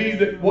 Could it be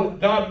that what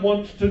God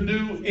wants to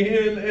do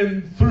in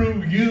and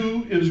through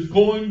you is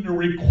going to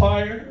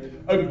require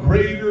a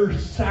greater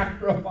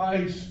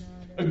sacrifice,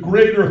 a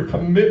greater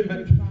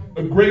commitment,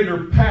 a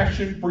greater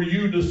passion for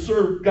you to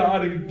serve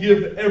God and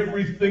give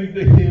everything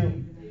to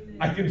Him?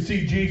 I can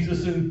see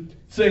Jesus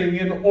saying,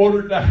 in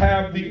order to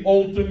have the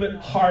ultimate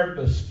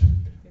harvest,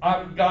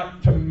 I've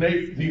got to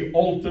make the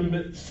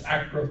ultimate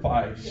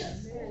sacrifice.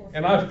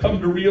 And I've come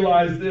to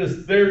realize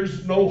this: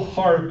 there's no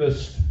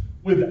harvest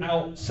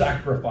without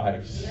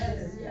sacrifice.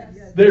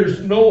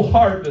 There's no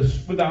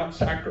harvest without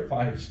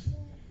sacrifice.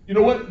 You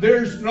know what?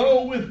 There's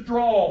no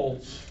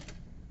withdrawals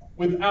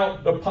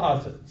without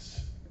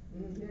deposits.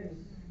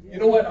 You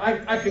know what? I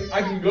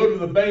can go to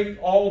the bank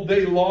all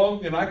day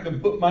long and I can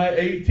put my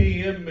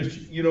ATM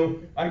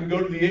machine, I can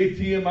go to the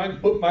ATM, I can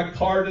put my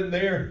card in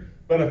there.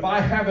 But if I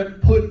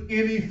haven't put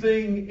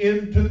anything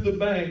into the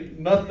bank,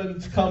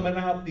 nothing's coming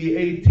out the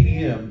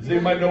ATM. Does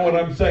anybody know what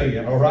I'm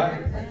saying? All right?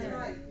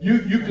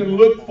 You can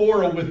look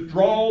for a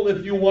withdrawal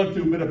if you want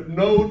to, but if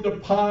no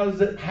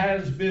deposit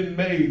has been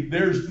made,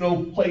 there's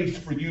no place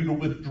for you to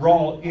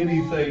withdraw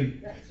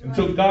anything. And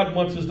so God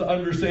wants us to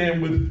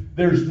understand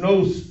there's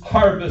no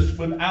harvest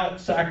without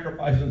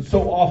sacrifice. And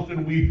so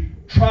often we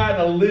try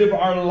to live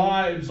our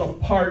lives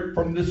apart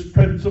from this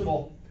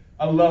principle.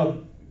 I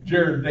love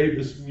Jared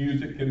Davis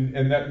music,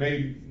 and that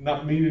may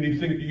not mean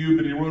anything to you,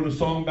 but he wrote a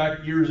song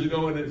back years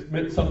ago, and it's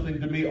meant something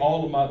to me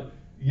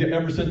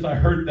ever since I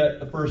heard that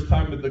the first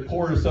time. But the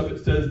chorus of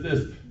it says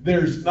this: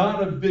 there's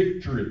not a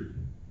victory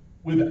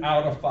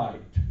without a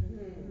fight.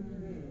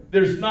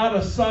 There's not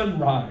a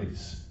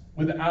sunrise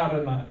without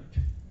a night.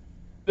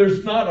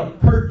 There's not a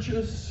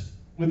purchase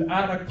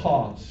without a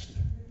cost.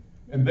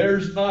 And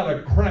there's not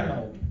a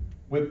crown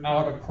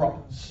without a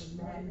cross.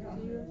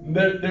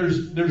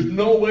 There's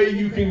no way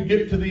you can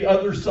get to the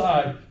other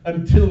side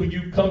until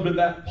you come to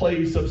that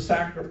place of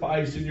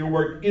sacrifice in your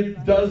work.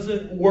 It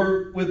doesn't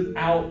work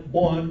without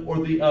one or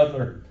the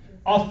other.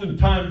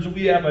 Oftentimes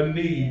we have a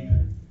need.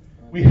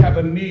 We have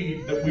a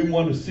need that we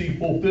want to see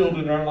fulfilled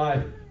in our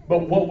life.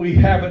 But what we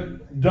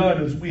haven't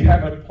done is we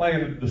haven't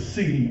planted the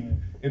seed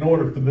in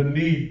order for the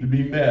need to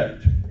be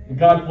met. And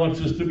God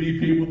wants us to be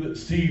people that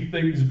see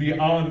things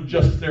beyond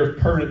just their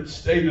current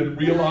state and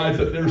realize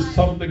that there's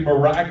something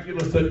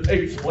miraculous that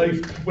takes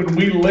place when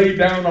we lay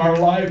down our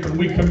life and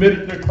we commit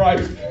it to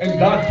Christ, and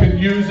God can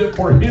use it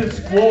for His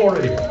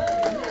glory.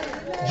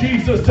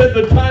 Jesus said,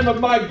 the time of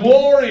my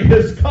glory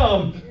has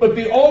come, but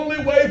the only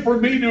way for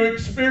me to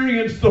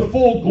experience the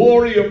full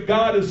glory of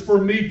God is for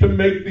me to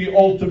make the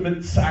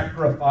ultimate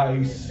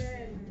sacrifice.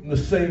 And the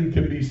same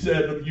can be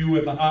said of you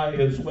and I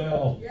as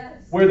well. Yes.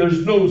 Where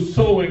there's no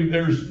sowing,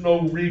 there's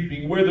no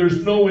reaping. Where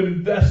there's no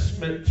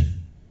investment,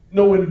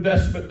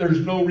 there's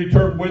no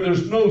return. Where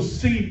there's no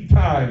seed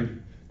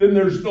time, then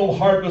there's no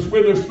harvest.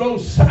 Where there's no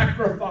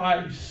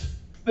sacrifice,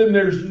 then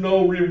there's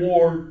no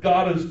reward.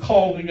 God is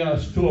calling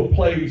us to a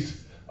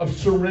place of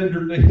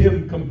surrender to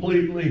Him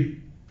completely.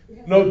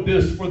 Yes. Note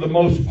this, for the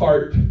most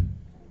part,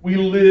 we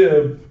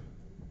live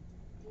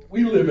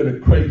in a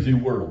crazy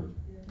world,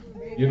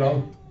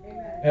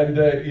 And,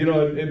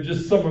 and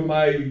just some of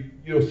my,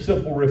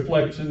 simple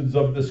reflections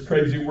of this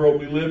crazy world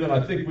we live in. I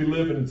think we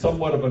live in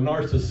somewhat of a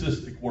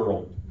narcissistic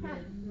world.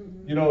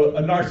 A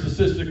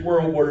narcissistic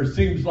world where it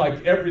seems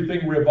like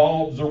everything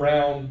revolves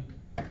around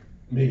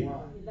me.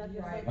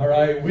 All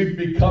right? We've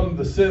become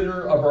the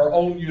center of our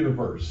own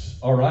universe.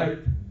 All right?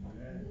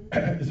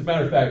 As a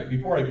matter of fact,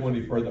 before I go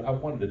any further, I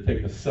wanted to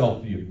take a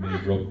selfie of me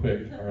real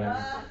quick. All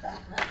right?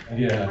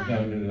 Yeah,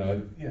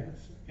 no.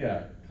 Yes.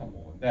 Yeah, come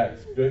on.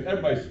 That's good.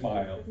 Everybody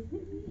smile.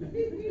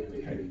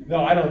 Okay.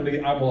 No, I don't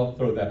need, I will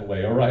throw that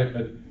away, all right?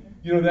 But,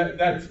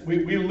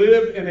 we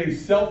live in a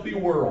selfie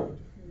world.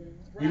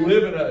 We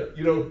live in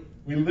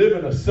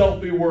a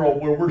selfie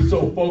world where we're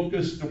so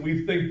focused and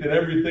we think that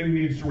everything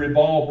needs to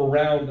revolve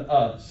around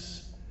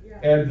us.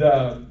 And,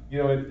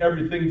 and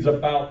everything's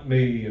about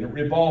me and it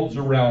revolves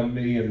around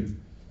me. And,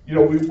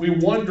 we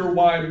wonder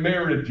why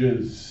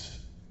marriages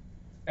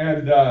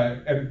and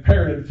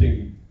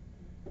parenting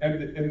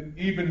and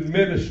even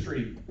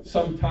ministry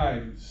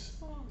sometimes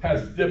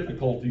has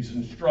difficulties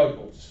and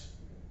struggles.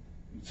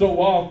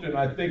 So often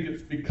I think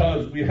it's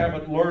because we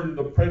haven't learned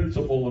the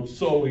principle of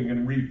sowing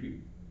and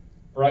reaping.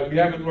 Right? We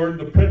haven't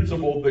learned the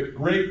principle that with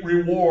great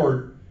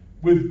reward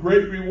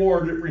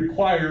it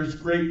requires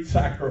great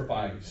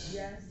sacrifice.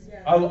 Yes.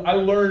 I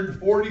learned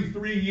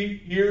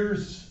 43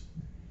 years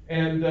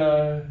and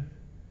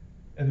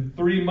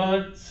 3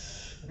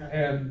 months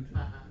and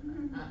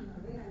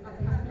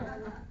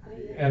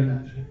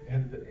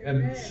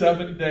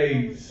 7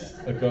 days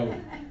ago.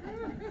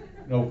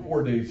 No,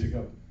 4 days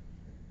ago.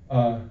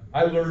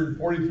 I learned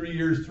 43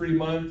 years, 3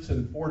 months,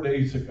 and 4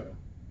 days ago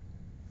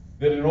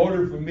that in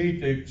order for me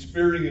to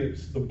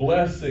experience the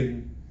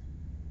blessing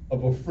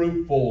of a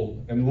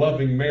fruitful and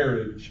loving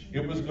marriage,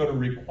 it was going to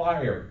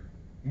require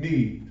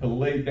me to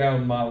lay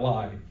down my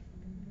life.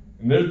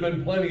 And there's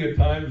been plenty of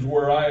times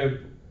where I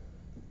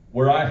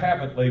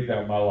haven't laid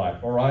down my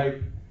life, all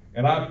right?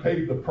 And I've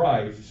paid the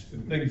price,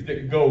 and things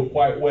didn't go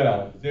quite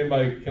well. Can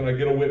I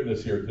get a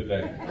witness here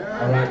today?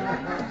 All right?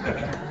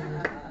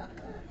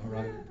 All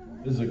right.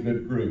 This is a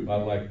good group. I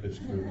like this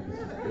group. This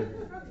is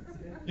good.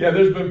 Yeah,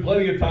 there's been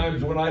plenty of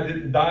times when I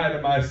didn't die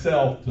to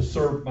myself to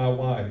serve my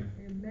wife.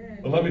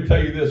 But let me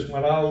tell you this,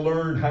 when I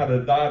learned how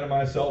to die to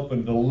myself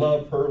and to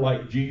love her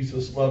like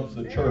Jesus loves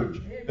the church,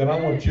 then I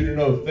want you to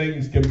know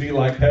things can be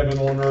like heaven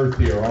on earth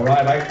here, all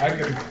right? I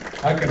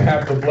can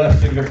have the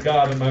blessing of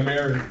God in my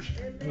marriage.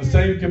 And the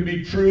same can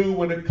be true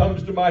when it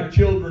comes to my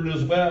children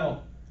as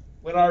well.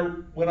 When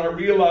I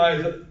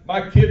realize that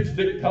my kids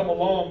didn't come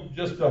along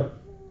just to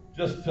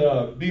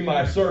be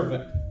my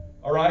servant,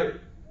 all right?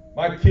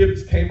 My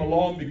kids came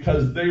along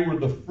because they were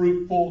the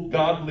fruitful,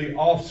 godly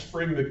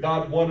offspring that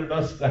God wanted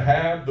us to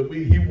have, that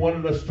He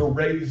wanted us to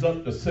raise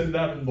up, to send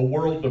out in the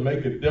world to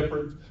make a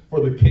difference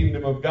for the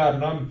kingdom of God.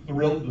 And I'm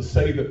thrilled to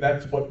say that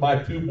that's what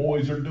my two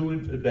boys are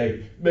doing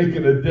today,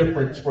 making a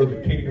difference for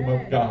the kingdom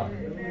of God.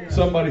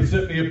 Somebody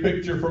sent me a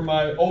picture from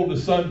my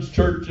oldest son's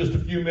church just a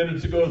few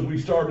minutes ago as we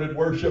started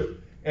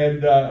worship,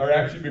 and or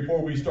actually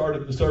before we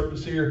started the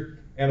service here,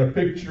 and a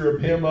picture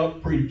of him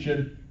up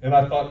preaching. And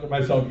I thought to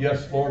myself,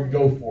 yes, Lord,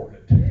 go for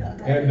it.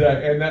 And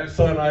that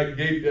son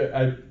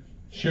I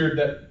shared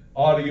that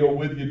audio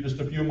with you just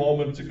a few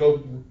moments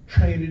ago,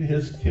 training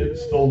his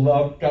kids to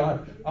love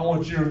God. I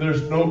want you to know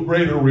there's no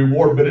greater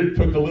reward, but it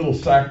took a little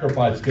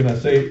sacrifice. Can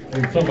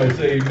somebody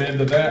say amen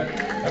to that?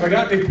 Have I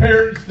got any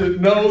parents that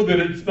know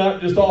that it's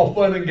not just all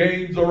fun and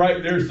games, all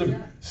right? There's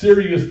some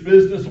serious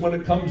business when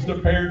it comes to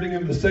parenting,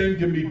 and the same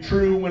can be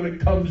true when it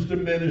comes to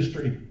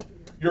ministry.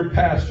 Your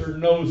pastor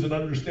knows and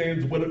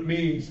understands what it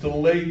means to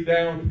lay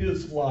down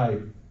his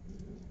life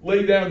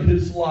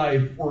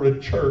for a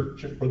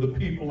church and for the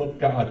people of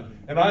God.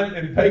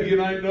 And Peggy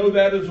and I know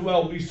that as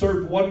well. We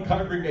served one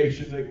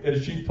congregation,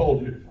 as she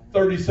told you,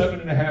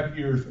 37 and a half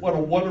years. What a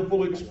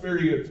wonderful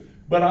experience.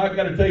 But I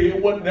got to tell you,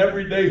 it wasn't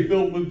every day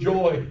filled with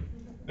joy.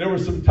 There were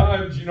some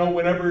times,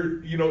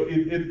 whenever,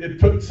 it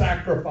took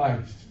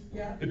sacrifice.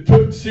 Yeah. It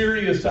took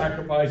serious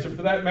sacrifice. And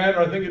for that matter,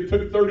 I think it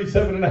took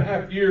 37 and a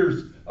half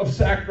years of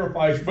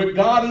sacrifice. But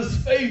God is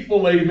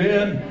faithful,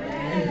 amen.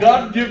 And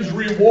God gives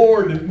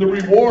reward. And the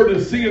reward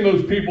is seeing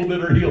those people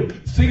that are healed.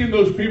 Seeing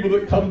those people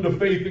that come to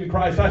faith in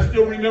Christ. I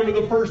still remember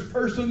the first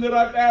person that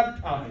I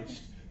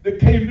baptized that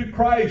came to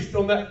Christ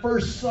on that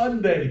first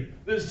Sunday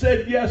that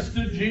said yes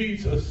to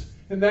Jesus.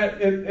 And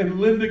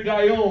Linda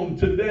Gaillon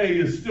today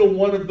is still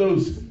one of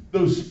those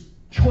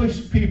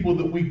choice people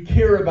that we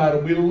care about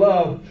and we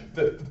love,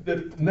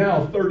 that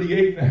now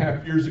 38 and a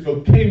half years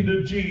ago came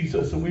to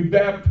Jesus, and we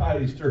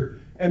baptized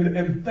her.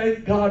 And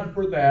thank God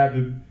for that.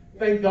 And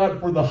thank God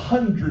for the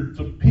hundreds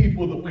of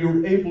people that we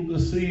were able to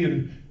see,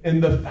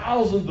 and the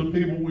thousands of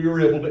people we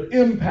were able to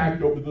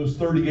impact over those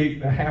 38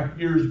 and a half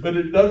years. But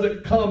it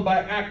doesn't come by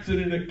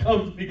accident. It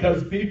comes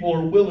because people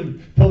are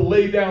willing to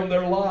lay down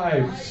their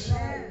lives.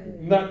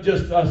 Not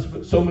just us,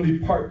 but so many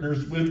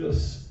partners with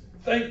us.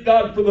 Thank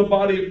God for the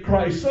body of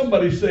Christ.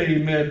 Somebody say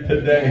amen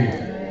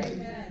today.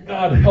 Amen.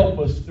 God, help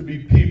us to be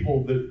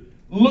people that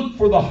look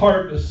for the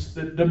harvest,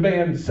 that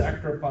demand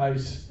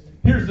sacrifice.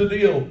 Here's the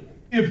deal.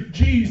 If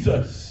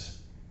Jesus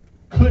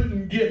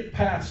couldn't get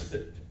past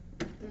it,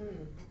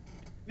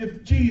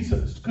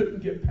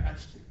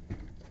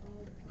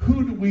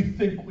 who do we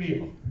think we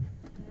are?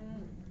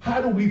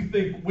 How do we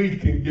think we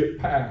can get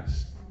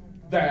past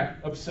that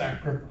of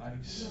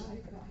sacrifice?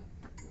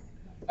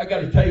 I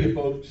got to tell you,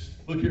 folks,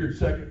 look here a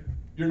second.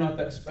 You're not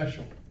that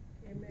special.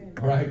 Amen.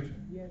 All right?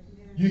 Yes.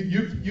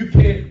 You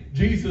can't.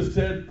 Jesus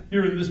said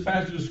here in this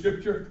passage of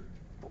Scripture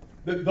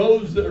that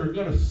those that are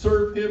going to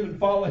serve Him and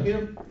follow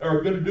Him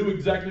are going to do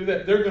exactly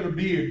that. They're going to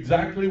be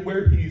exactly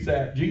where He's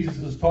at. Jesus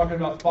is talking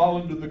about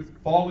falling to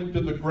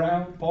the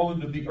ground, falling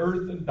to the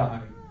earth and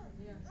dying.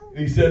 And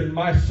He said,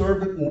 my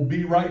servant will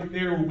be right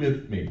there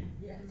with me.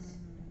 Yes.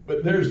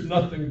 But there's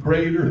nothing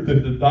greater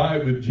than to die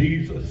with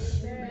Jesus.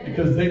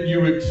 Because then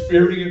you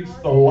experience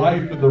the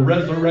life and the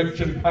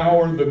resurrection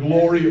power and the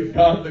glory of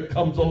God that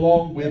comes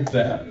along with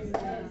that.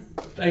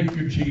 Thank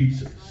you,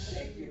 Jesus.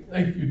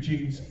 Thank you,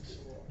 Jesus.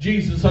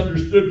 Jesus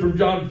understood from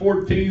John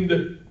 14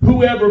 that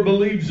whoever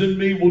believes in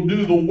me will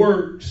do the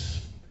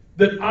works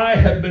that I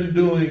have been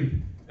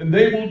doing. And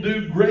they will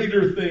do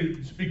greater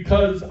things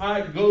because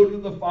I go to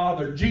the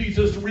Father.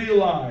 Jesus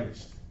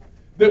realized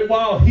that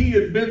while He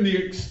had been the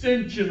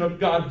extension of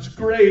God's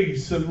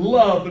grace and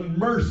love and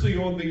mercy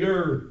on the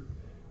earth,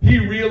 He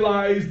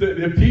realized that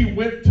if He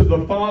went to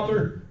the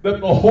Father,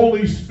 that the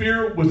Holy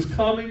Spirit was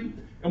coming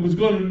and was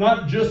going to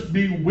not just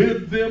be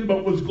with them,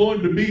 but was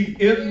going to be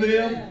in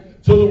them.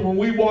 So that when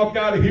we walk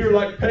out of here,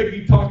 like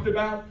Peggy talked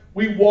about,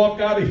 we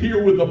walk out of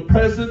here with the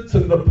presence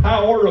and the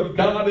power of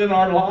God in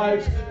our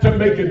lives to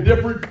make a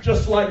difference,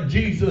 just like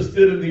Jesus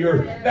did in the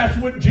earth. That's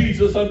what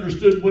Jesus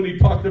understood when He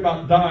talked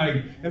about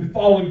dying and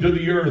falling to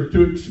the earth,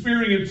 to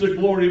experience the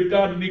glory of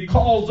God. And He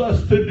calls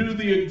us to do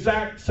the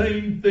exact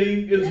same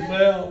thing as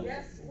well.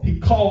 He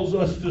calls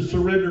us to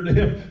surrender to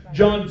Him.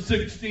 John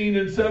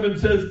 16:7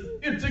 says,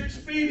 it's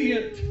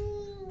expedient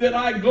that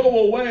I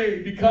go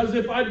away, because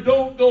if I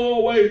don't go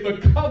away, the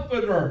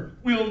Comforter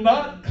will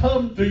not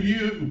come to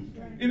you.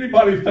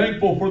 Anybody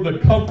thankful for the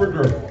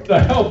Comforter, the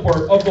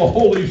Helper of the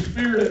Holy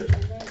Spirit?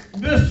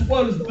 This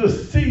was the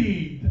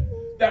seed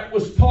that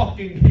was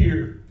talking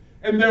here.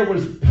 And there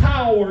was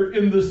power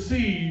in the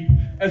seed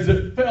as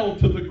it fell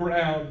to the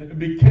ground and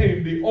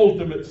became the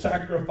ultimate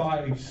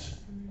sacrifice.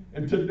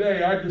 And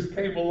today I just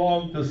came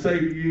along to say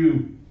to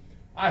you,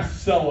 I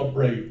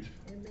celebrate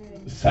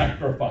the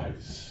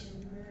sacrifice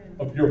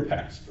of your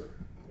pastor.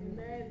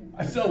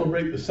 I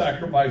celebrate the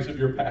sacrifice of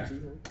your pastor.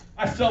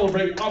 I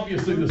celebrate,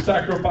 obviously, the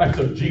sacrifice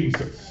of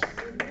Jesus.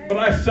 But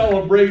I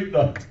celebrate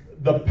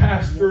the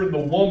pastor and the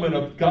woman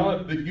of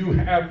God that you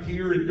have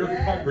here in your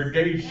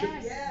congregation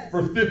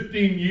for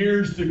 15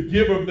 years to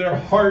give of their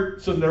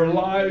hearts and their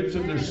lives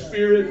and their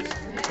spirits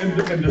and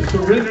to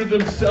surrender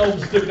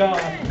themselves to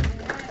God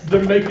to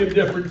make a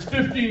difference.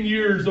 15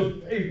 years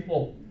of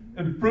faithful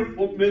and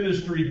fruitful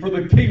ministry for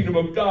the kingdom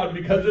of God,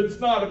 because it's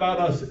not about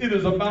us. It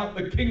is about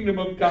the kingdom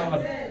of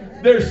God.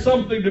 There's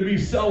something to be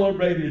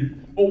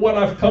celebrated. But what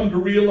I've come to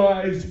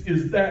realize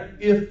is that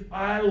if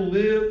I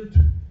lived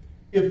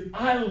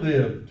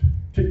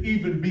to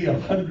even be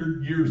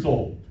 100 years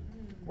old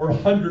or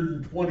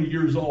 120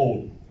 years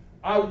old,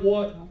 I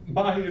want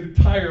my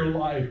entire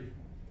life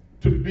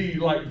to be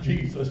like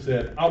Jesus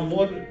said. I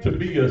want it to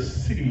be a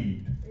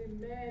seed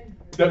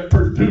that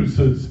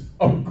produces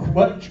a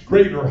much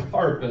greater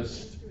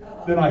harvest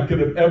than I could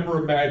have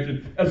ever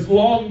imagined. As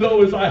long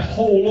though as I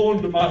hold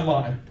on to my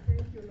life,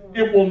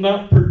 it will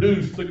not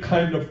produce the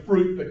kind of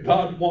fruit that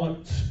God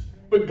wants.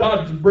 But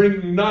God's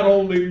bringing not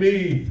only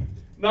me,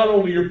 not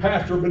only your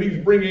pastor, but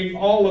He's bringing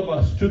all of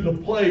us to the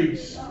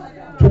place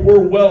to we're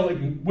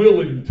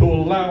willing to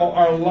allow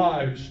our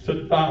lives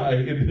to die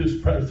in His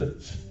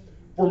presence.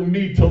 For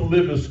me to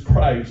live as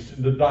Christ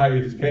and to die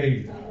as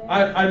gain.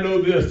 I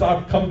know this.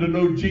 I've come to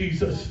know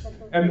Jesus.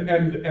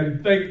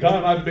 And thank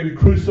God I've been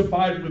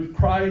crucified with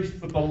Christ.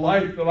 But the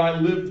life that I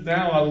live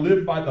now, I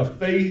live by the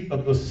faith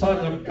of the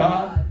Son of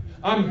God.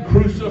 I'm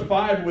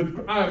crucified with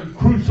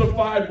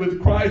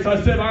Christ.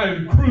 I said I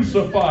am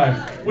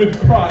crucified with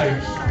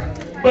Christ.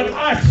 But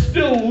I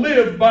still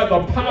live by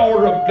the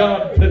power of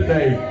God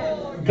today.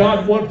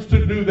 God wants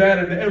to do that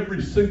in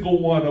every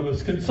single one of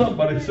us. Can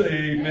somebody say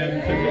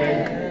amen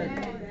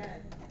today?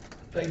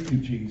 Thank you,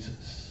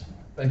 Jesus.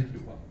 Thank you,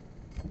 Father.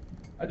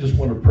 I just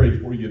want to pray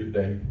for you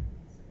today.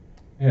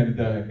 And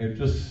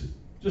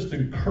just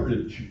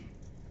encourage you.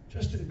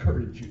 Just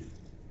encourage you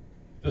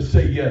to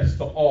say yes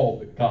to all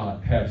that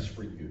God has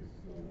for you.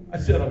 I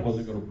said I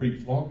wasn't going to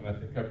preach long, and I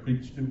think I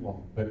preached too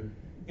long. But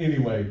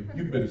anyway,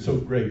 you've been so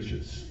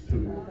gracious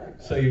to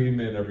say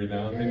amen every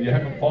now and then. You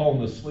haven't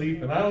fallen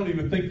asleep, and I don't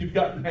even think you've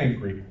gotten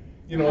angry.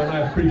 You know, and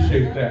I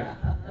appreciate that.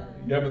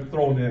 You haven't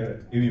thrown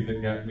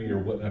anything at me or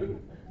whatever.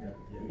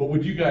 But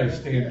would you guys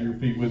stand to your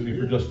feet with me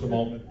for just a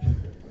moment?